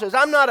at Paul says,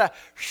 I'm not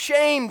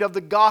ashamed of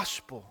the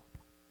gospel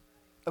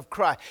of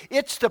Christ.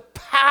 It's the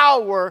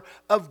power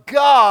of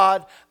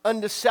God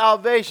unto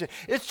salvation.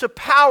 It's the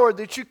power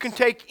that you can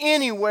take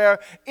anywhere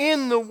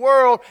in the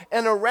world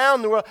and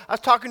around the world. I was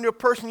talking to a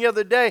person the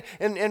other day,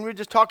 and we were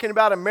just talking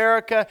about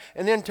America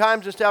and end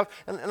times and stuff.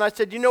 And I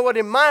said, you know what?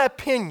 In my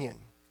opinion,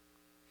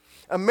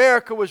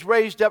 America was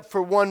raised up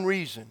for one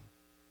reason.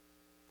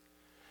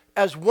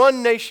 As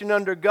one nation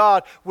under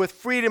God with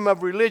freedom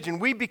of religion,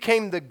 we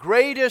became the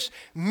greatest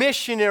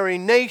missionary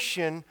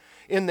nation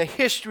in the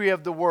history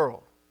of the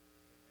world.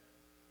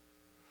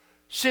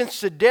 Since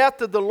the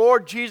death of the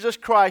Lord Jesus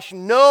Christ,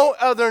 no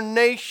other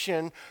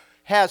nation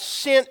has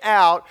sent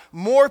out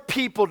more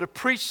people to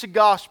preach the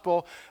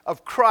gospel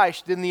of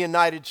Christ than the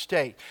United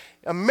States.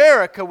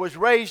 America was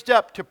raised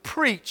up to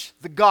preach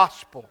the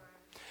gospel.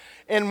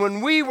 And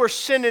when we were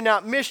sending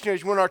out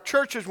missionaries, when our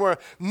churches were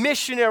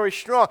missionary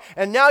strong,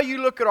 and now you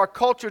look at our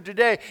culture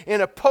today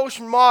in a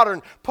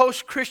postmodern,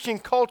 post-Christian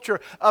culture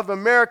of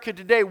America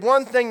today,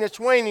 one thing that's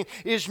waning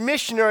is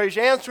missionaries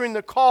answering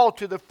the call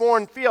to the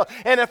foreign field.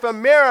 And if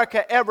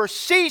America ever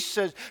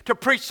ceases to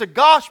preach the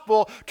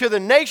gospel to the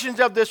nations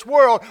of this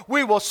world,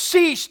 we will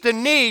cease the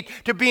need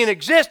to be in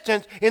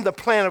existence in the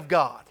plan of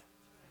God.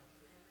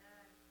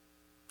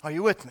 Are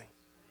you with me?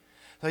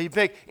 So you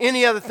pick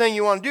any other thing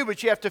you want to do,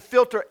 but you have to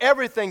filter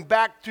everything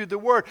back to the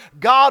Word.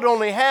 God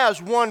only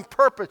has one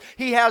purpose.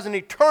 He has an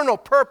eternal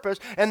purpose,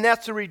 and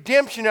that's the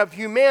redemption of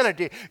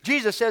humanity.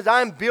 Jesus says,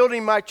 I'm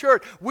building my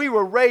church. We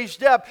were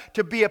raised up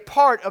to be a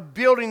part of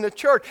building the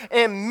church,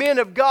 and men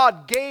of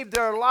God gave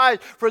their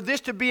lives for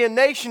this to be a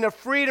nation of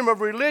freedom of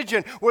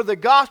religion where the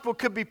gospel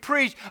could be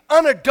preached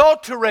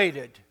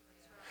unadulterated,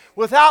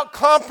 without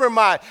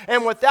compromise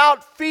and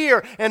without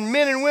fear, and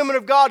men and women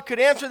of God could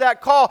answer that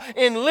call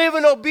and live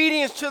in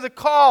obedience to the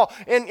call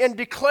and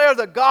declare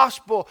the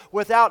gospel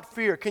without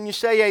fear. Can you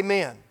say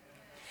amen?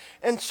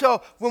 And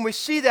so when we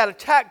see that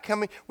attack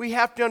coming, we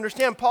have to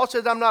understand. Paul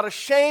says, I'm not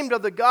ashamed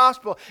of the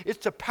gospel.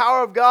 It's the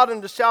power of God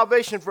unto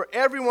salvation for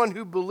everyone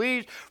who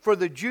believes, for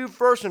the Jew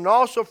first and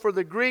also for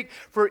the Greek.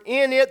 For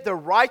in it the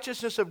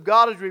righteousness of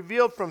God is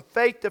revealed from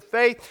faith to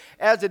faith,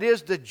 as it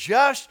is the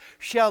just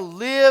shall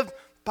live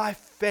by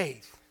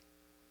faith.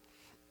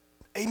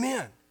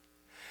 Amen.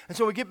 And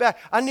so we get back.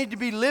 I need to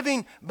be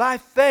living by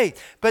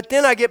faith. But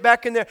then I get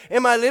back in there.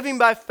 Am I living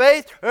by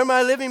faith or am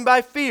I living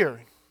by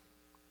fear?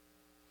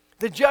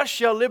 The just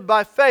shall live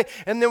by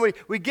faith. And then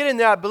we get in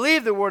there. I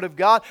believe the Word of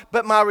God,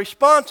 but my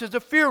response is a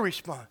fear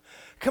response.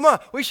 Come on,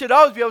 we should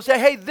always be able to say,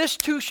 hey, this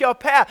too shall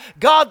pass.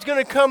 God's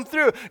going to come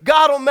through.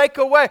 God will make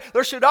a way.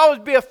 There should always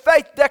be a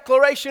faith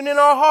declaration in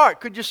our heart.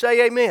 Could you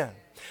say amen?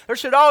 There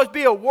should always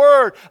be a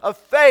word of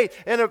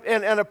faith and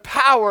a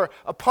power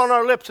upon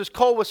our lips, as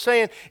Cole was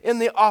saying in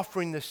the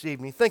offering this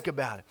evening. Think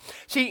about it.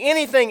 See,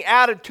 anything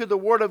added to the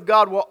Word of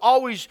God will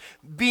always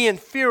be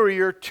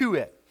inferior to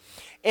it,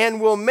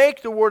 and will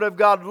make the Word of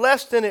God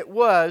less than it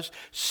was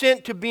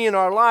sent to be in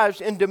our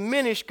lives, and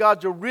diminish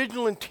God's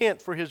original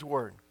intent for His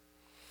Word.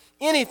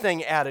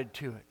 Anything added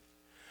to it.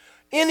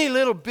 Any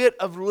little bit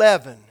of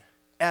leaven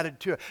added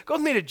to it. Go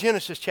with me to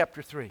Genesis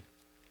chapter 3.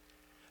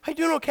 Are you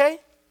doing okay?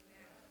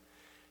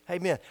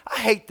 Amen. I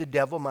hate the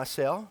devil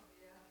myself.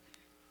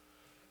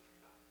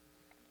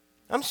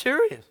 I'm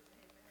serious.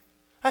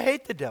 I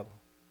hate the devil.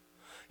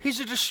 He's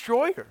a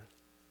destroyer.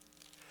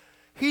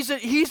 He's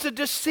a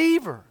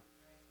deceiver.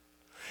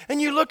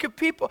 And you look at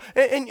people,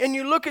 and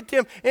you look at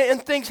them,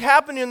 and things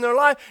happen in their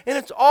life, and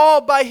it's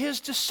all by his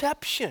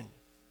deception.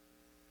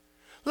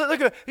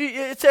 Look at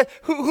it says,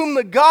 whom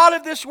the God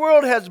of this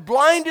world has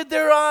blinded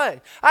their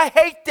eyes. I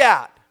hate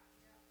that.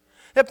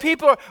 That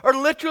people are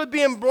literally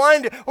being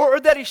blinded, or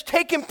that he's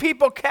taking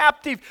people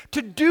captive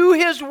to do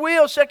his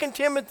will, 2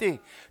 Timothy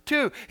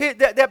 2.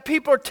 That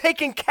people are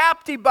taken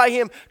captive by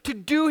him to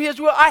do his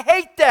will. I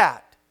hate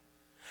that.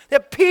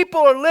 That people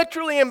are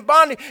literally in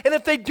bondage, and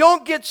if they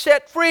don't get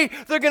set free,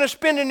 they're going to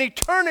spend an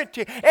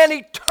eternity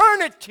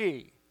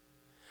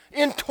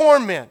in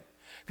torment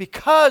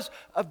because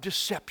of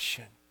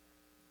deception.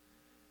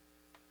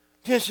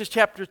 Genesis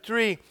chapter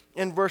 3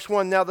 and verse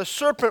 1. Now the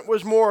serpent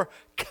was more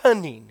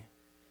cunning.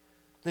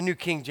 The New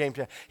King James.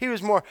 He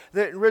was more,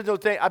 the original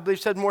thing I believe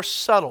said more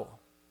subtle,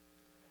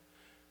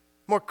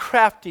 more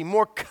crafty,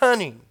 more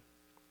cunning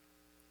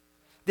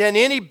than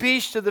any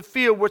beast of the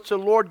field which the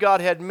Lord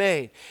God had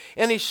made.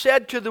 And he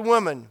said to the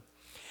woman,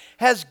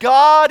 has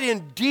God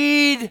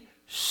indeed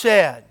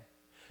said?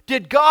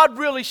 Did God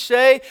really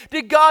say?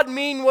 Did God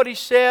mean what he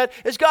said?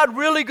 Is God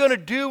really going to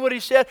do what he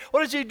said?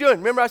 What is he doing?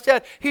 Remember I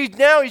said,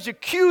 he's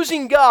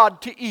accusing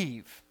God to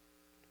Eve.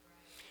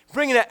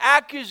 Bringing an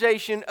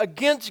accusation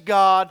against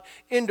God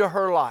into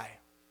her life.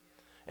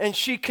 And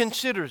she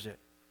considers it.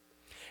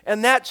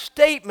 And that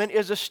statement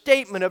is a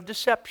statement of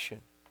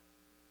deception.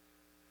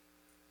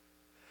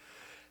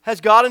 Has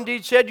God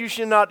indeed said, you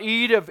shall not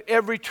eat of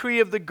every tree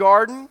of the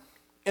garden?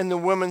 And the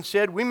woman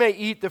said, we may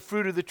eat the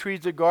fruit of the trees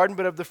of the garden,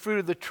 but of the fruit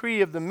of the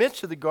tree of the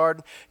midst of the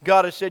garden,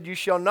 God has said, you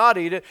shall not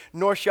eat it,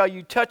 nor shall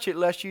you touch it,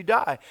 lest you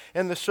die.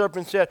 And the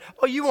serpent said,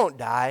 oh, you won't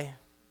die.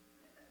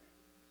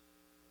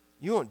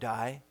 You won't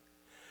die.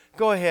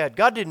 Go ahead.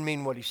 God didn't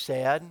mean what he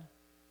said.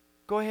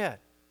 Go ahead.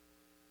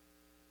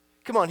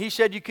 Come on, he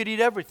said you could eat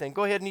everything.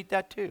 Go ahead and eat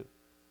that too.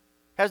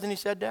 Hasn't he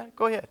said that?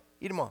 Go ahead.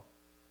 Eat them all.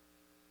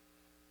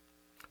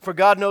 For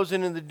God knows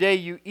that in the day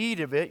you eat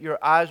of it, your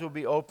eyes will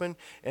be open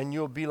and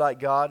you'll be like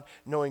God,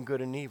 knowing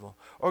good and evil.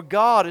 Or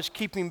God is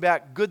keeping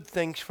back good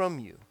things from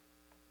you.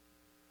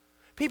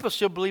 People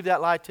still believe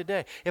that lie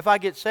today. If I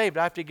get saved,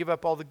 I have to give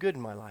up all the good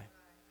in my life.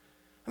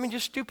 I mean,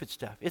 just stupid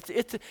stuff.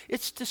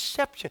 It's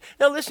deception.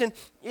 Now listen,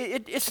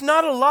 it's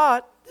not a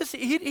lot.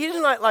 He's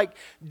not like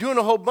doing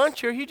a whole bunch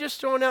here. He's just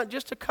throwing out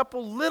just a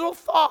couple little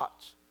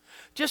thoughts.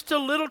 Just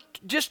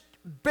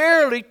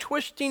barely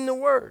twisting the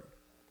word.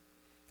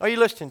 Are you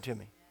listening to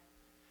me?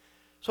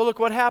 So look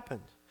what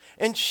happens.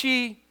 And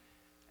she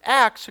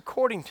acts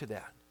according to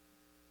that.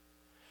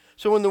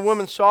 So when the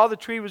woman saw the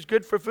tree was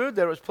good for food,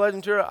 that it was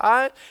pleasant to her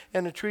eye,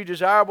 and the tree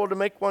desirable to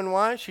make one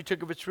wise, she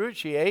took of its fruit,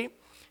 she ate,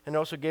 and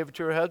also gave it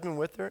to her husband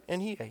with her,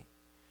 and he ate.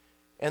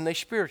 And they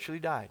spiritually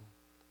died.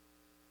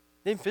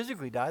 They didn't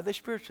physically die, they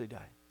spiritually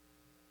died.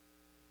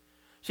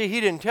 See,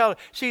 he didn't tell her.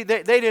 See,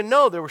 they didn't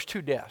know there was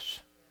two deaths.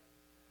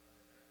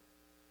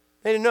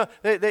 They didn't know.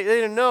 They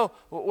didn't know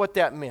what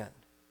that meant.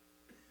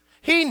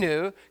 He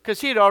knew because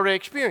he had already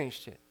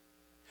experienced it.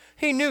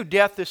 He knew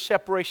death is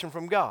separation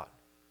from God.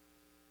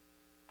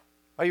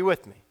 Are you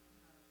with me?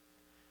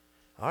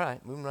 All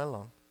right, moving right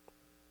along.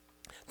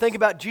 Think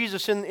about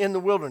Jesus in the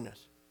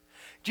wilderness.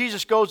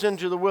 Jesus goes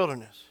into the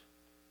wilderness.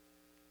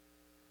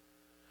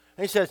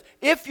 And he says,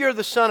 if you're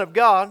the Son of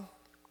God,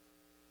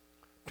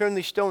 turn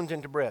these stones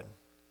into bread.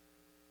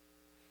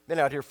 Been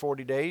out here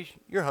 40 days.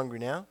 You're hungry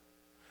now.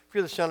 If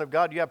you're the Son of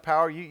God, you have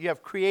power. You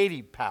have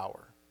creative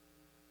power.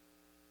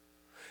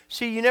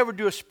 See, you never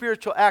do a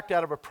spiritual act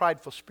out of a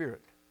prideful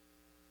spirit.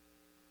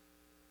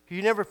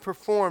 You never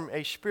perform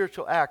a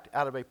spiritual act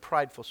out of a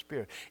prideful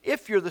spirit.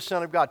 If you're the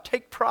Son of God,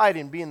 take pride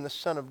in being the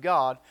Son of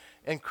God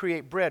and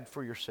create bread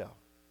for yourself.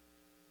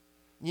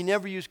 You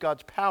never use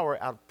God's power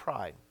out of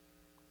pride.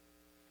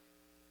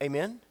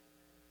 Amen?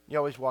 You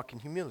always walk in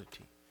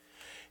humility.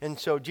 And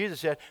so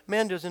Jesus said,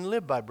 man doesn't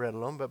live by bread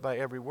alone, but by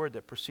every word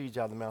that proceeds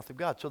out of the mouth of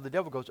God. So the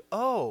devil goes,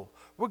 oh,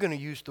 we're going to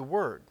use the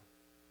word.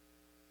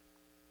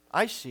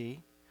 I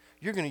see.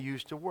 You're going to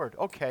use the word.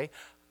 Okay,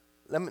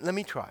 let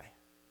me try.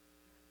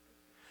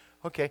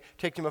 Okay,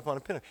 take him up on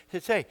a pinnacle. He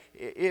says, hey,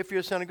 if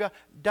you're the Son of God,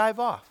 dive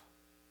off.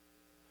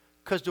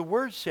 Because the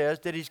word says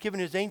that he's given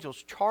his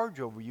angels charge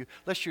over you,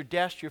 lest you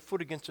dash your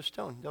foot against a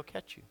stone. They'll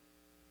catch you.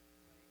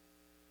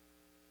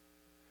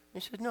 He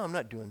said, no, I'm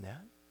not doing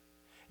that.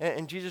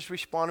 And Jesus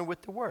responded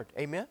with the word.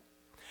 Amen?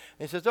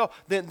 And he says, oh,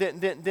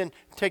 then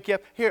take you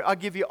up. Here, I'll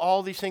give you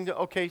all these things.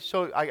 Okay,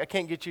 so I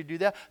can't get you to do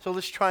that. So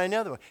let's try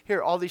another one.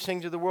 Here, all these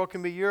things of the world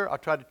can be yours. I'll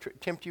try to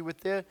tempt you with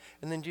this.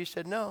 And then Jesus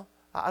said, no,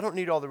 I don't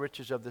need all the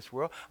riches of this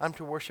world. I'm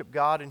to worship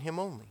God and Him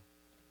only.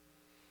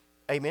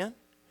 Amen?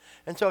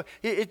 And so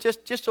it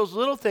just those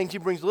little things. He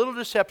brings little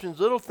deceptions,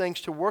 little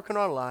things to work in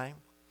our life.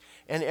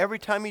 And every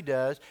time He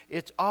does,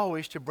 it's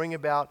always to bring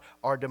about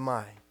our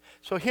demise.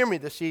 So hear me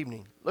this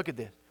evening. Look at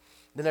this.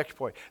 The next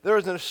point. There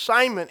is an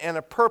assignment and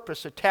a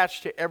purpose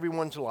attached to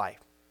everyone's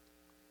life.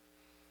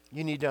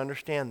 You need to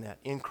understand that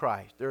in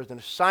Christ. There is an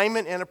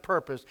assignment and a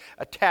purpose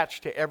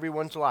attached to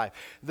everyone's life.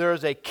 There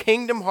is a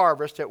kingdom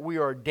harvest that we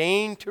are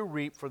ordained to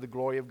reap for the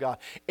glory of God.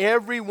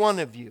 Every one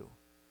of you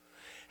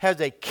has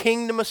a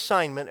kingdom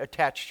assignment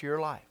attached to your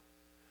life.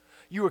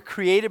 You were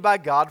created by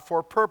God for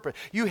a purpose.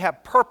 You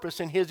have purpose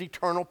in His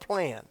eternal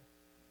plan.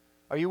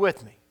 Are you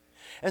with me?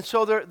 And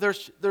so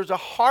there's a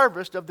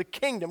harvest of the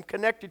kingdom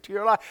connected to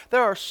your life.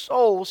 There are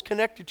souls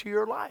connected to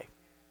your life.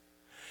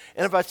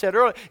 And if I said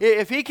earlier,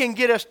 if He can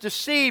get us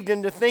deceived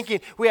into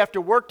thinking we have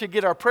to work to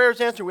get our prayers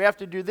answered, we have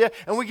to do this,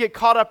 and we get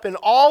caught up in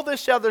all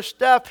this other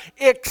stuff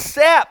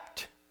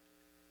except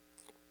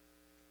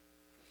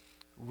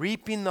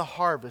reaping the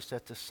harvest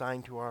that's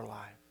assigned to our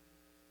life.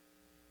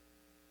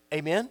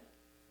 Amen?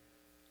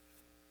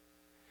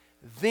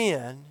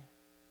 Then,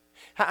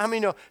 how many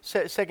know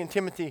 2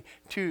 Timothy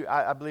 2,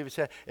 I believe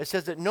it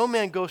says that no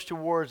man goes to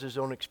war at his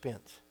own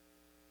expense.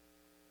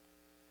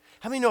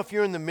 How many know if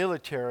you're in the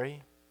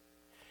military,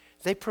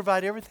 they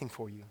provide everything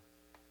for you?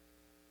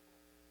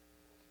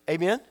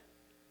 Amen?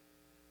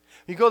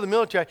 You go to the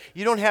military,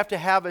 you don't have to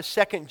have a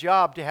second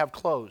job to have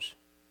clothes,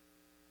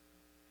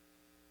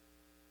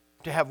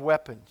 to have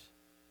weapons,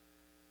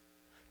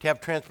 to have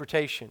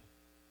transportation,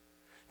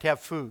 to have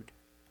food.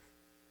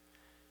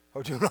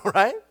 Are we doing all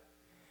right?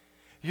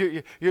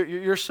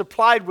 You're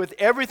supplied with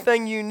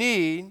everything you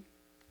need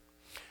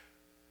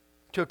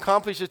to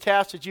accomplish the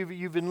task that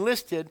you've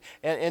enlisted,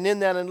 and in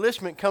that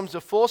enlistment comes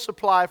a full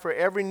supply for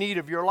every need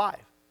of your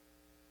life.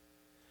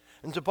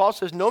 And so Paul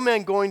says, no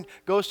man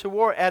goes to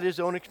war at his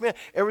own expense.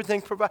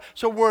 Everything provided.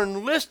 So we're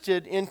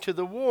enlisted into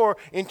the war,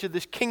 into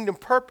this kingdom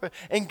purpose,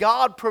 and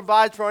God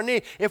provides for our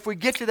need. If we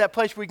get to that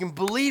place where we can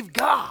believe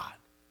God,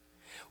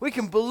 we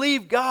can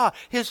believe God,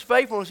 His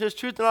faithfulness, His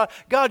truth, and all.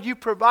 God, you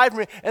provide for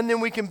me. And then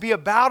we can be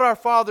about our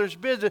Father's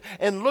business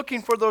and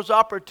looking for those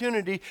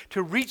opportunities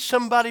to reach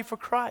somebody for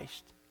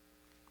Christ.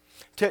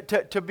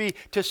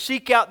 To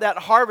seek out that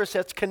harvest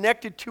that's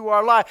connected to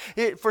our life.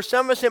 For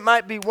some of us, it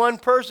might be one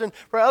person.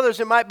 For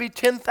others, it might be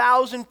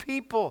 10,000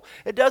 people.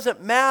 It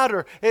doesn't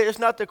matter. It's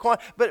not the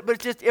quantity. But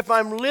it's just if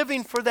I'm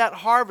living for that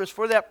harvest,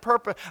 for that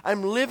purpose,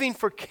 I'm living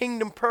for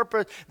kingdom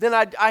purpose, then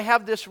I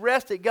have this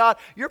rest that God,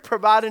 you're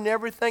providing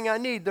everything I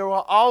need. There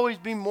will always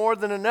be more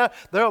than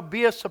enough. There will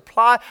be a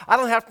supply. I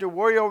don't have to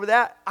worry over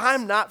that.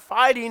 I'm not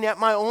fighting at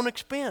my own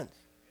expense.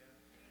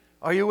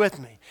 Are you with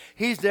me?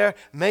 He's there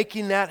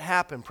making that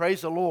happen.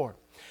 Praise the Lord.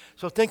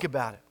 So think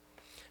about it.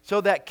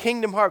 So that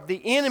kingdom heart,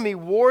 the enemy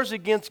wars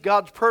against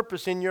God's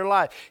purpose in your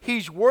life.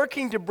 He's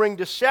working to bring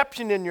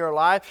deception in your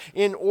life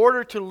in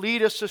order to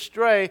lead us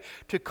astray,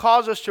 to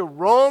cause us to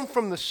roam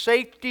from the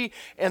safety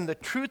and the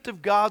truth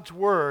of God's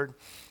word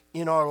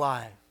in our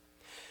life.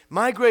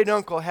 My great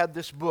uncle had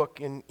this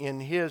book in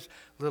his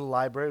little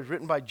library. It was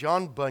written by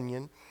John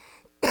Bunyan,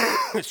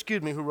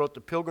 who wrote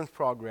The Pilgrim's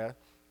Progress.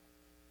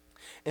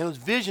 And it was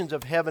visions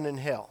of heaven and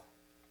hell.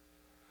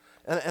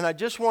 And I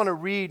just want to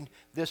read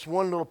this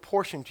one little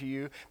portion to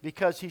you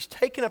because he's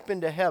taken up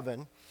into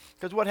heaven.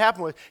 Because what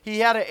happened was he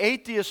had an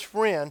atheist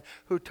friend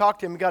who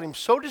talked to him and got him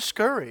so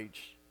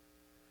discouraged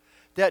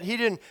that he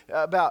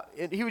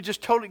was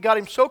just totally got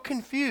him so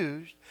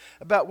confused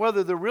about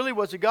whether there really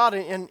was a God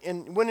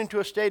and went into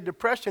a state of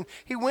depression.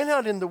 He went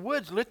out in the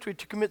woods literally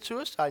to commit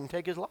suicide and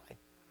take his life.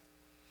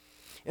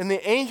 And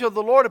the angel of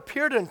the Lord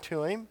appeared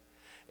unto him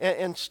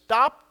and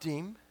stopped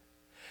him.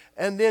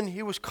 And then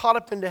he was caught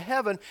up into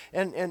heaven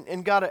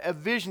and got a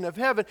vision of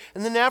heaven.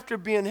 And then after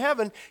being in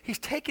heaven, he's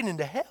taken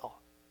into hell.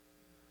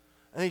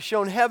 And he's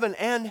shown heaven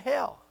and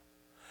hell.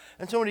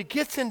 And so when he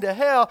gets into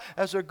hell,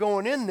 as they're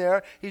going in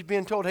there, he's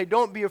being told, hey,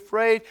 don't be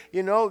afraid.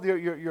 You know,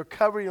 you're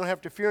covered. You don't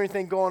have to fear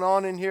anything going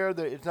on in here.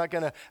 It's not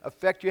going to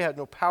affect you. It has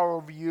no power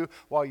over you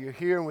while you're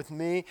here with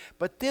me.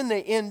 But then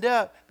they end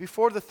up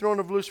before the throne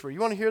of Lucifer. You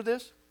want to hear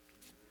this?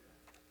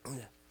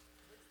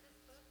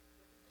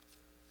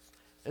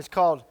 It's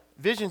called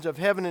Visions of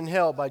Heaven and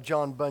Hell by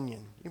John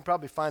Bunyan. You can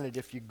probably find it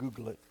if you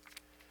Google it.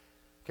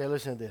 Okay,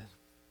 listen to this.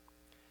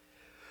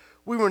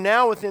 We were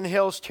now within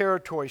hell's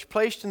territories,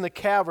 placed in the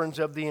caverns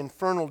of the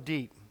infernal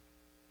deep.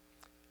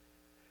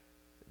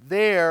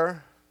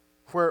 There,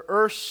 where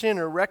earth's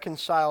sinner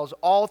reconciles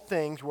all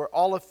things, where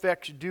all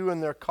effects do in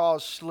their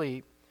cause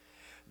sleep,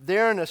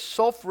 there in a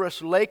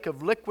sulphurous lake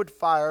of liquid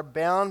fire,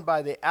 bound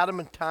by the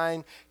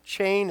adamantine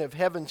chain of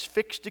heaven's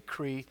fixed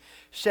decree,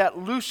 sat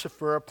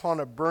Lucifer upon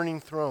a burning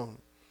throne,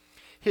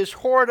 his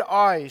horrid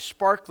eyes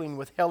sparkling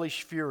with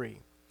hellish fury.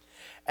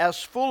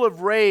 as full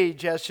of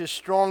rage as his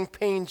strong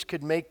pains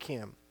could make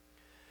him.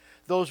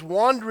 Those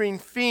wandering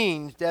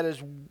fiends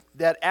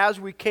that as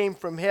we came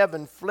from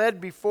heaven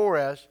fled before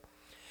us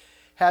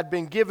had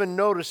been given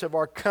notice of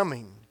our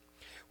coming,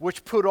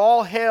 which put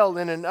all hell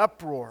in an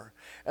uproar,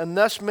 and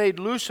thus made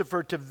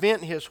Lucifer to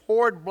vent his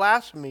horrid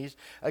blasphemies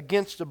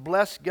against the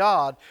blessed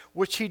God,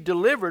 which he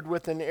delivered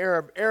with an air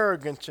of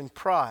arrogance and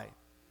pride.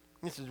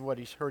 This is what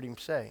he's heard him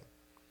say.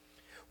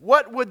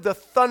 What would the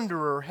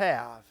thunderer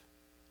have?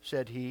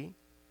 Said he.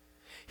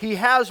 He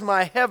has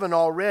my heaven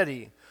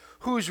already,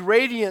 whose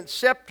radiant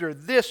scepter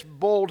this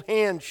bold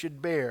hand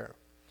should bear.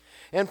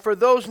 And for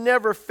those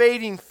never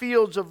fading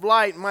fields of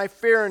light, my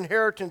fair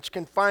inheritance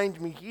confines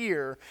me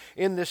here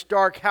in this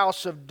dark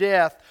house of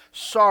death,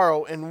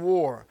 sorrow, and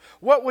war.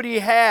 What would he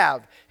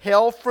have?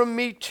 Hell from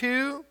me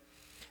too?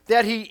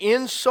 That he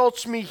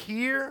insults me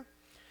here?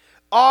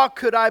 Ah,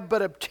 could I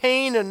but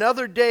obtain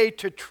another day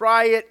to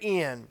try it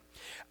in,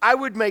 I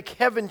would make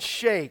heaven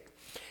shake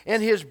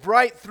and his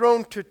bright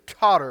throne to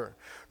totter.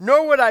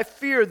 Nor would I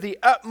fear the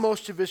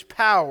utmost of his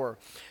power,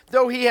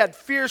 though he had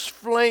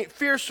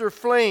fiercer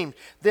flame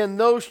than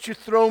these to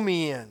throw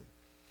me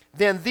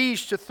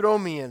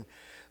in.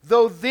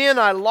 Though then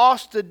I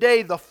lost the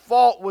day, the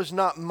fault was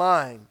not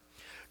mine.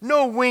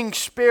 No winged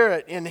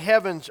spirit in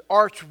heaven's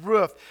arched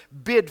roof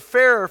bid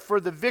fairer for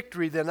the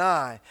victory than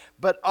I.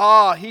 But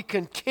he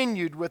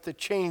continued with a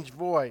changed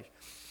voice.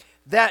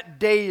 That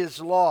day is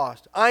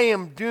lost. I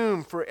am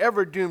doomed,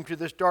 forever doomed to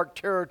this dark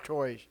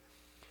territories.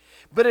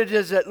 But it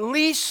is at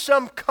least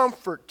some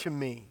comfort to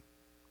me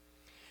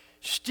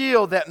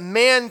still that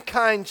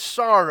mankind's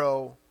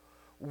sorrow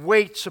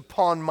waits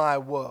upon my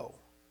woe.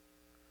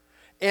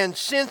 And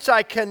since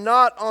I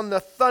cannot on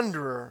the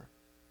thunderer,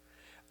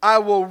 I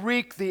will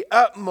wreak the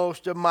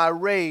utmost of my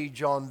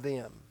rage on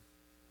them.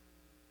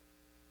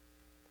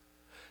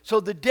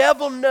 So the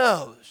devil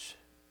knows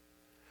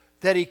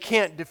that he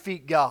can't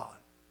defeat God.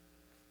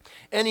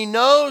 And he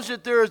knows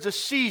that there is a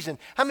season.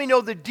 How many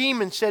know the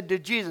demon said to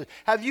Jesus,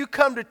 have you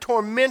come to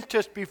torment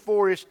us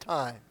before his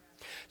time?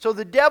 So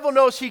the devil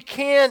knows he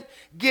can't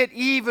get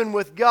even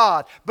with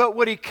God. But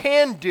what he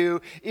can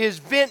do is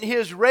vent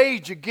his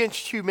rage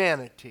against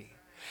humanity.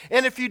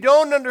 And if you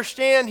don't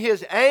understand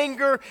his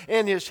anger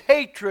and his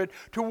hatred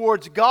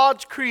towards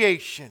God's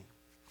creation,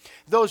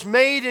 those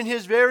made in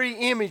his very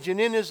image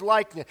and in his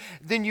likeness,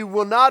 then you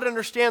will not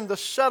understand the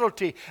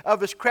subtlety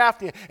of his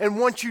crafting. And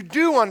once you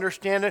do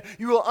understand it,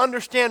 you will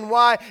understand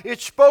why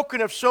it's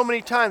spoken of so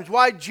many times,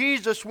 why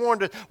Jesus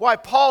warned us, why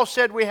Paul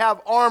said we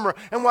have armor,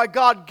 and why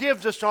God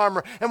gives us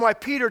armor, and why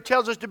Peter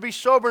tells us to be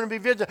sober and be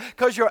vigilant,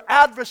 because your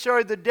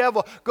adversary, the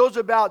devil, goes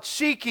about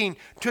seeking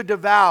to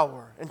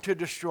devour and to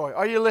destroy.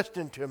 Are you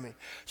listening to me?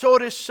 So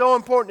it is so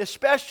important,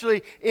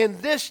 especially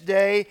in this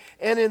day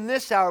and in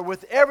this hour,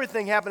 with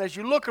everything happening, as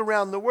you look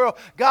around the world,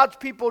 God's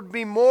people would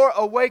be more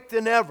awake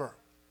than ever.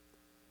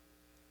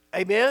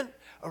 Amen?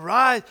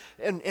 Arise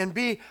and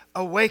be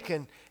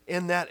awakened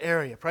in that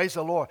area. Praise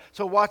the Lord.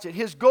 So watch it.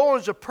 His goal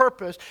and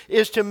purpose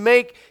is to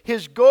make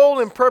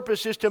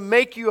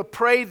you a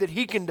prey that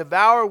he can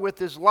devour with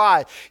his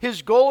lies.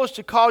 His goal is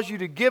to cause you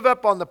to give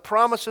up on the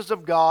promises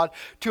of God,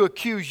 to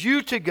accuse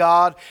you to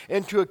God,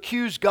 and to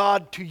accuse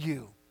God to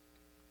you.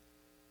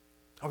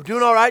 Are we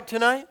doing all right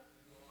tonight?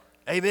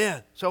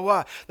 Amen. So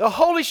why? The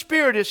Holy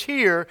Spirit is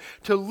here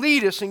to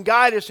lead us and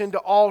guide us into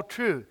all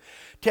truth,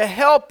 to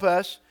help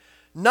us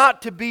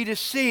not to be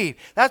deceived.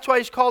 That's why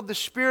he's called the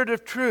Spirit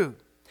of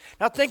truth.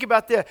 Now think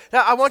about this.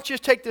 Now I want you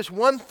to take this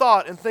one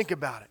thought and think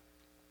about it.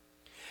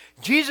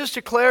 Jesus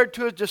declared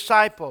to his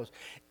disciples,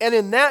 and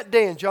in that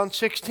day, in John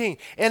 16,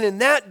 and in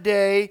that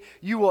day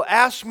you will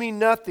ask me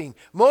nothing.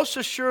 Most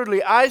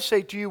assuredly I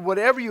say to you,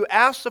 whatever you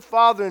ask the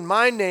Father in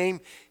my name,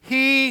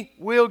 he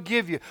will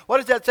give you. What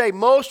does that say?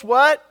 Most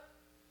what?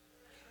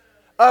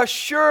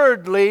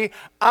 Assuredly,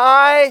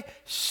 I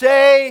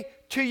say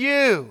to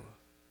you.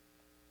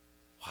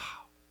 Wow.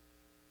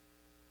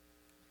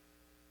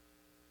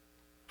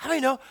 How many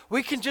know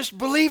we can just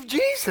believe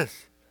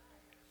Jesus?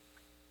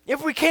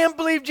 If we can't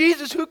believe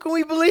Jesus, who can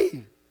we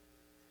believe?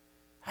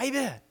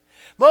 Amen.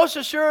 Most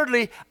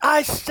assuredly,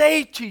 I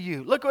say to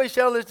you. Look what he's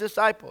telling his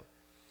disciples.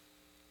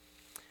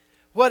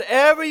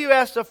 Whatever you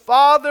ask the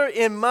Father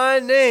in my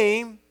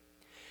name,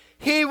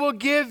 he will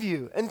give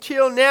you.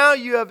 Until now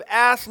you have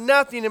asked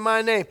nothing in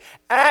my name.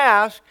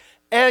 Ask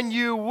and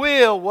you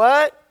will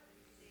what?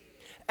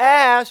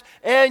 Ask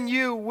and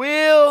you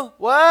will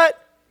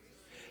what?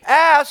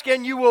 Ask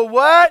and you will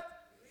what?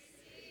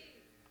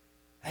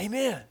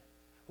 Amen.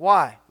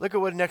 Why? Look at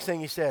what the next thing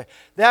he said.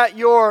 That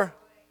your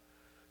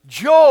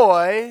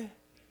joy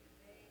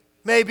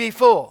may be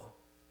full.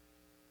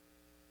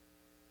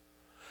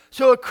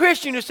 So a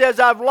Christian who says,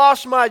 I've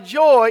lost my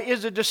joy,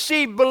 is a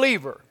deceived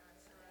believer.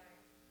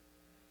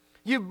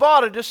 You've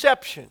bought a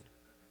deception.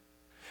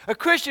 A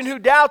Christian who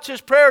doubts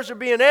his prayers are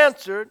being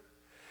answered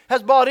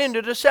has bought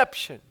into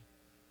deception.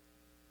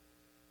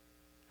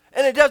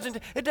 And it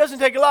doesn't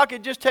take a lot,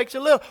 it just takes a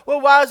little.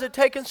 Well, why is it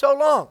taking so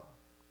long?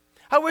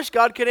 I wish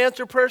God could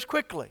answer prayers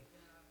quickly.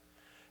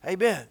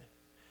 Amen.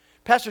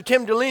 Pastor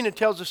Tim Delina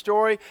tells a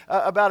story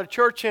about a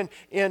church in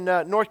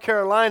North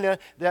Carolina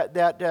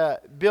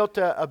that built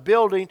a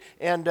building,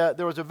 and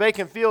there was a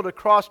vacant field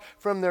across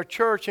from their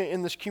church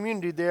in this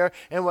community there.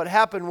 And what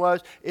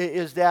happened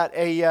is that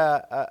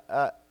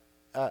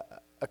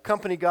a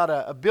company got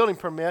a building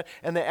permit,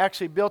 and they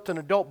actually built an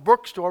adult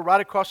bookstore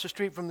right across the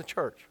street from the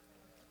church.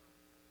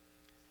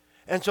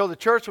 And so the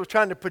church was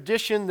trying to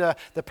petition the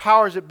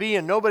powers that be,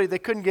 and they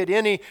couldn't get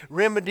any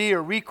remedy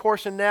or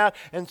recourse in that.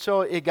 And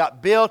so it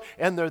got built,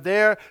 and they're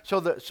there. So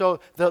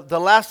the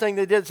last thing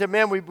they did, said,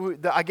 man,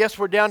 I guess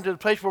we're down to the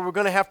place where we're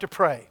going to have to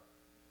pray.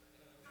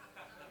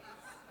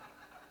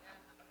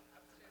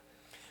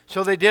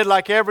 So they did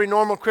like every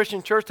normal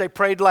Christian church. They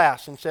prayed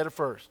last instead of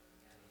first.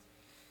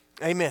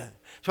 Amen.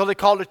 So they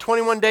called a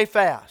 21-day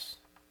fast,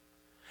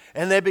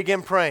 and they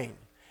began praying,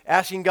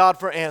 asking God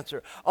for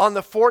answer. On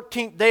the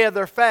 14th day of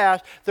their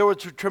fast, there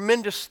was a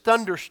tremendous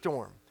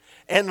thunderstorm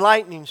and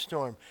lightning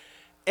storm.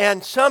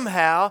 And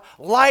somehow,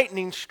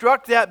 lightning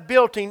struck that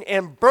building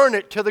and burned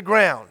it to the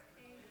ground.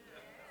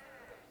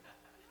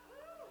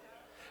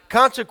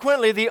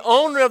 Consequently, the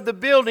owner of the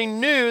building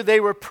knew they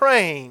were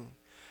praying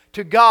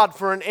to God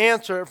for an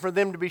answer for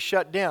them to be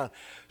shut down.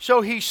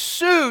 So he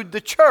sued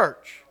the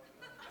church.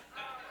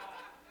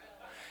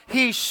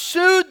 He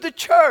sued the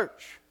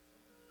church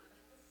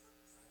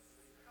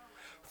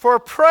for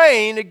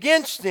praying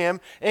against them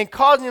and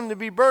causing them to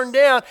be burned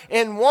down,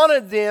 and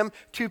wanted them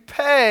to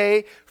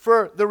pay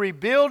for the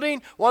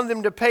rebuilding, wanted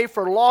them to pay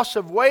for loss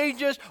of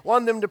wages,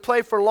 wanted them to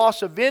pay for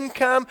loss of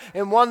income,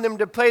 and wanted them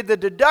to pay the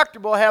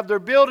deductible, have their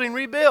building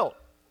rebuilt.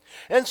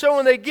 And so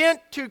when they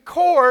get to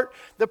court,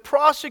 the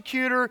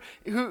prosecutor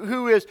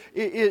who is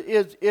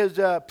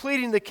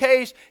pleading the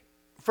case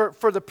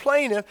for the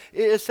plaintiff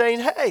is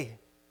saying, hey,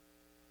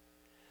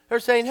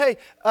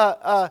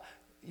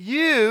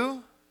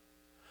 you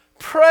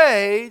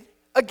prayed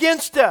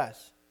against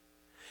us,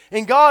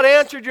 and God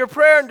answered your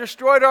prayer and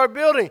destroyed our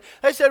building.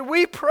 They said,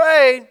 we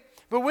prayed,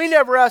 but we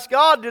never asked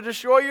God to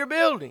destroy your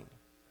building.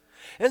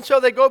 And so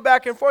they go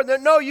back and forth.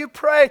 No, you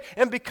prayed,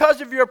 and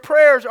because of your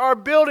prayers, our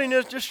building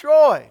is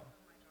destroyed.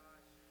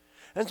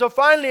 And so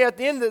finally at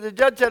the end, the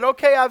judge said,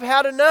 okay, I've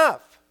had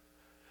enough.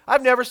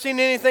 I've never seen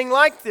anything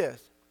like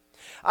this.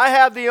 I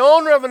have the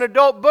owner of an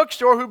adult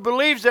bookstore who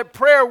believes that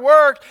prayer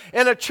works,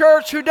 and a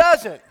church who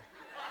doesn't.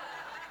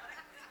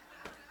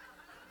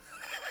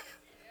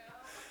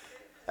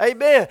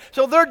 Amen.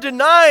 So they're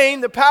denying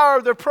the power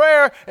of their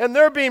prayer, and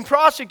they're being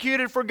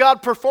prosecuted for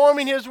God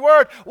performing His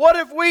word. What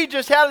if we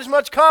just had as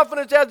much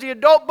confidence as the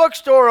adult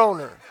bookstore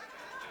owner?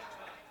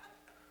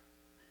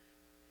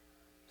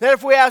 That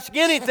if we ask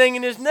anything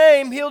in His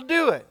name, He'll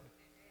do it.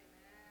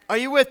 Are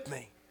you with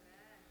me?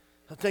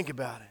 So think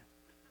about it.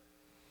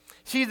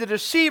 See, the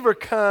deceiver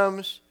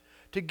comes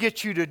to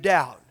get you to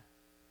doubt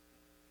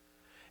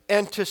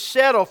and to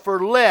settle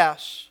for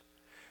less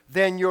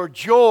than your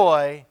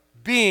joy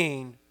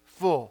being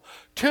full.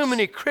 Too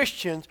many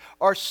Christians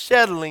are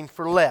settling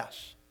for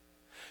less.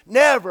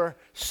 Never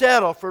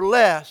settle for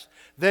less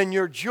than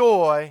your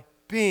joy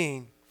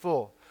being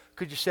full.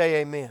 Could you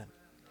say amen?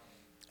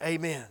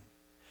 Amen.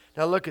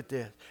 Now look at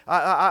this.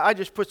 I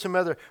just put some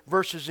other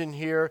verses in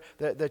here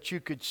that you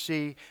could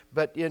see,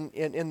 but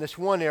in this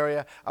one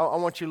area, I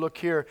want you to look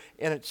here,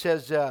 and it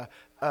says 1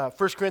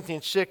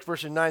 Corinthians 6,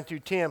 verses 9 through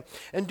 10.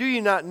 And do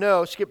you not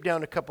know, skip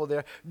down a couple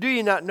there, do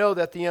you not know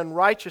that the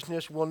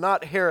unrighteousness will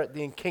not inherit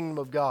the kingdom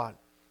of God?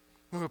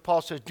 Remember,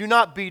 Paul says, do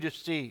not be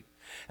deceived.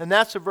 And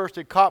that's the verse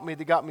that caught me,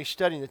 that got me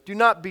studying it. Do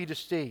not be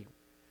deceived.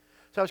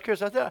 So I was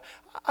curious. I thought,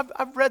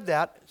 I've read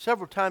that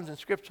several times in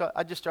Scripture.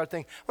 I just started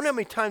thinking, I wonder how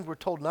many times we're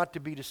told not to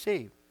be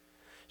deceived.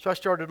 So I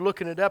started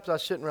looking it up as I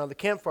was sitting around the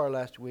campfire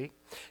last week.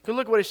 Because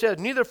look what he says.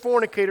 Neither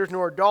fornicators,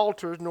 nor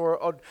adulterers,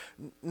 nor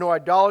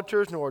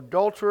idolaters, nor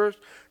adulterers,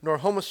 nor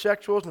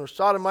homosexuals, nor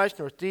sodomites,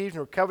 nor thieves,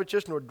 nor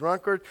covetous, nor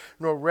drunkards,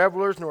 nor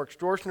revelers, nor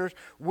extortioners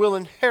will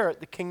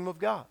inherit the kingdom of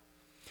God.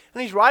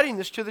 And he's writing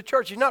this to the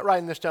church. He's not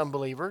writing this to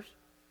unbelievers.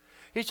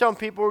 He's telling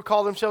people who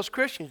call themselves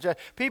Christians.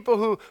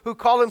 People who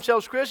call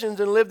themselves Christians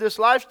and live this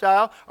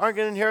lifestyle aren't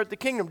going to inherit the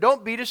kingdom.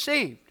 Don't be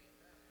deceived.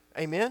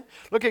 Amen.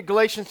 Look at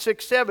Galatians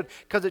 6:7,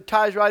 because it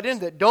ties right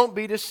into that. Don't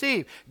be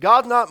deceived.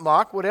 God's not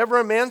mocked. Whatever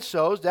a man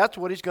sows, that's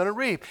what he's going to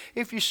reap.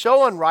 If you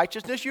sow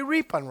unrighteousness, you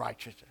reap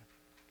unrighteousness.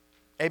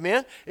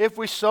 Amen. If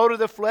we sow to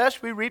the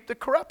flesh, we reap the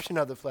corruption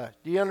of the flesh.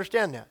 Do you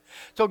understand that?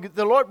 So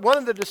the Lord, one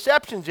of the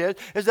deceptions is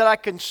that I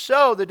can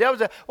sow. The devil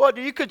said, well,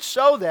 you could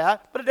sow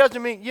that, but it doesn't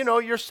mean,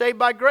 you're saved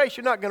by grace.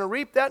 You're not going to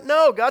reap that.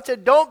 No, God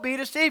said, don't be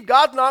deceived.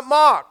 God's not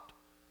mocked.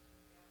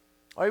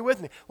 Are you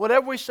with me?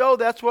 Whatever we sow,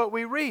 that's what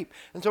we reap.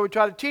 And so we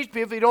try to teach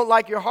people, if you don't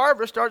like your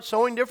harvest, start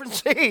sowing different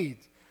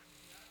seeds.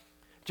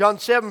 John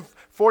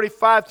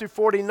 7:45 through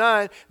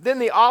 49. Then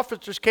the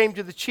officers came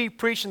to the chief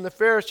priests and the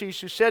Pharisees,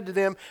 who said to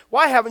them,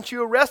 why haven't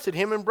you arrested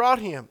him and brought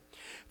him?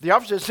 The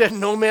officers said,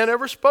 no man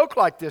ever spoke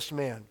like this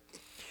man.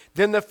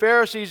 Then the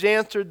Pharisees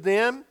answered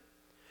them,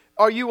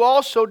 are you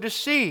also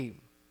deceived?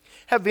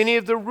 Have any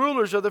of the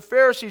rulers of the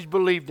Pharisees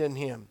believed in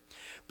him?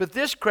 But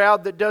this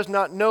crowd that does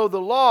not know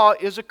the law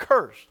is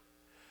accursed.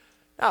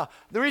 Now,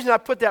 the reason I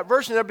put that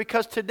verse in there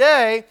because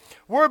today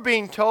we're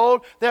being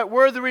told that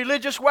we're the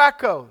religious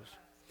wackos.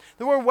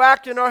 That we're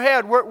whacked in our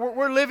head.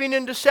 We're living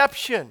in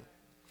deception.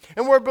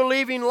 And we're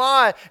believing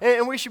lie.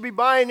 And we should be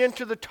buying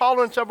into the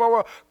tolerance of our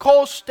world.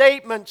 Cole's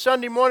statement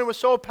Sunday morning was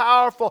so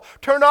powerful.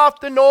 Turn off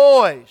the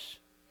noise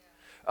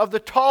of the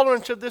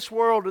tolerance of this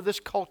world, of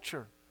this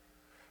culture.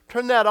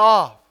 Turn that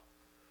off.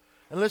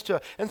 And listen to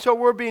it. And so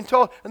we're being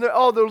told, and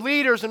all the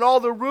leaders and all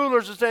the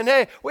rulers are saying,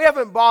 hey, we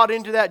haven't bought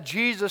into that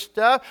Jesus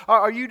stuff.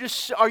 Are you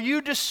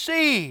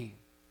deceived?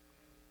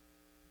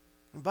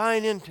 And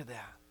buying into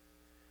that.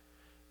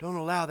 Don't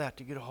allow that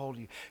to get a hold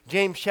of you.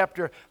 James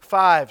chapter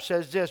 5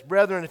 says this,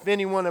 brethren, if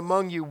anyone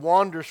among you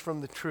wanders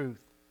from the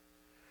truth,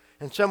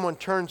 and someone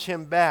turns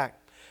him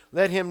back,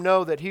 let him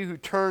know that he who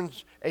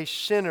turns a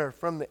sinner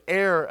from the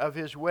error of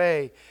his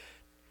way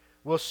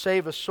will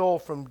save a soul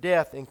from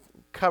death and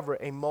cover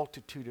a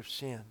multitude of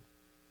sin.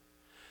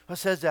 It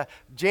says that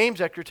James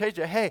exhortates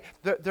you, hey,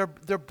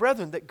 they're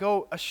brethren that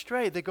go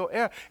astray, they go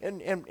error,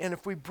 and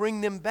if we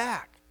bring them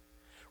back,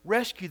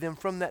 rescue them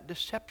from that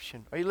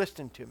deception. Are you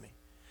listening to me?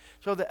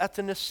 So that's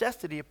a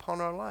necessity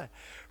upon our life.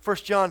 1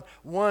 John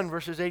 1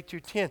 verses 8 through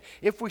 10.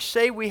 If we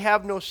say we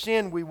have no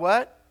sin, we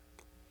what?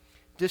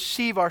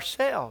 Deceive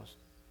ourselves,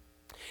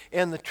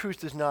 and the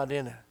truth is not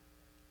in it.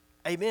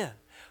 Amen.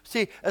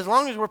 See, as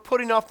long as we're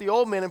putting off the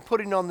old man and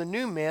putting on the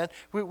new man,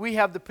 we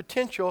have the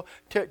potential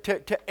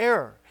to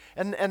err.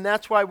 And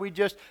that's why we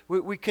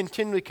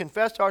continually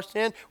confess our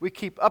sin. We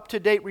keep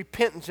up-to-date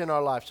repentance in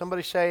our life.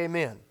 Somebody say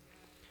amen.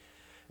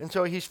 And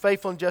so he's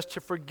faithful and just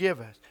to forgive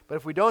us. But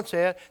if we don't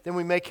say it, then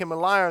we make him a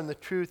liar and the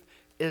truth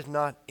is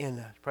not in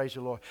us. Praise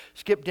the Lord.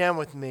 Skip down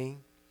with me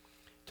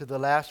to the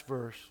last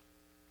verse.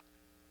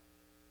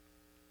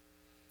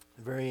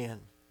 The very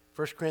end.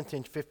 1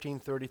 Corinthians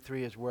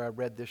 15:33 is where I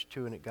read this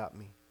too and it got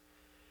me.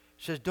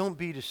 It says, don't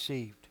be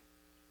deceived.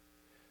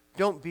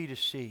 Don't be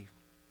deceived.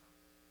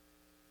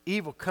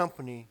 Evil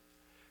company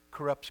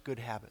corrupts good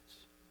habits.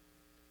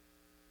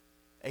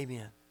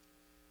 Amen.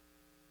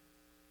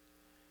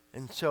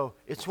 And so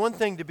it's one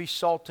thing to be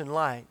salt and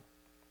light.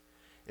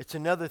 It's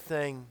another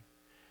thing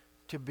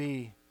to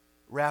be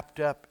wrapped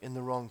up in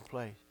the wrong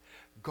place.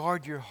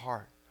 Guard your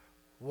heart.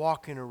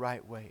 Walk in the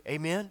right way.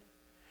 Amen?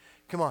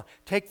 Come on,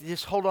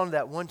 just hold on to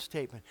that one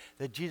statement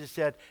that Jesus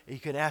said, you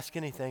can ask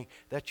anything,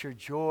 that your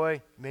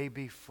joy may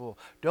be full.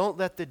 Don't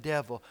let the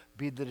devil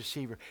be the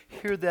deceiver.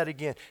 Hear that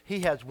again.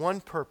 He has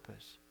one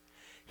purpose.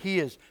 He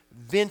is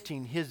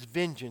venting his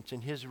vengeance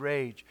and his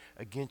rage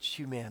against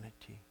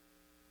humanity.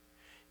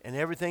 And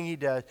everything he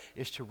does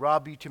is to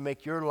rob you to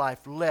make your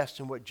life less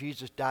than what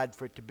Jesus died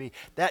for it to be.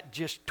 That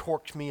just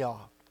torques me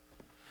off.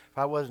 If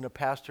I wasn't a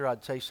pastor,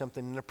 I'd say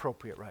something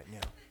inappropriate right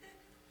now.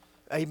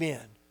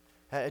 Amen.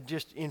 It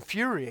just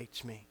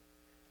infuriates me.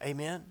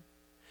 Amen.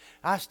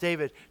 I asked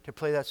David to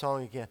play that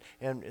song again.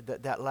 And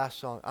that last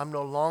song. I'm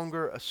no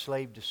longer a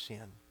slave to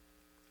sin.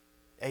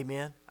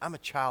 Amen. I'm a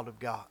child of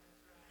God.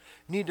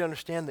 You need to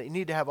understand that you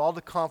need to have all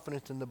the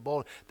confidence and the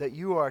boldness that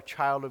you are a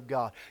child of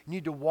God. You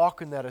need to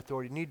walk in that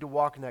authority. You need to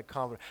walk in that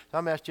confidence. So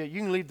I'm asking you,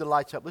 you can leave the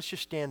lights up. Let's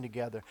just stand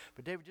together.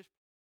 But David, just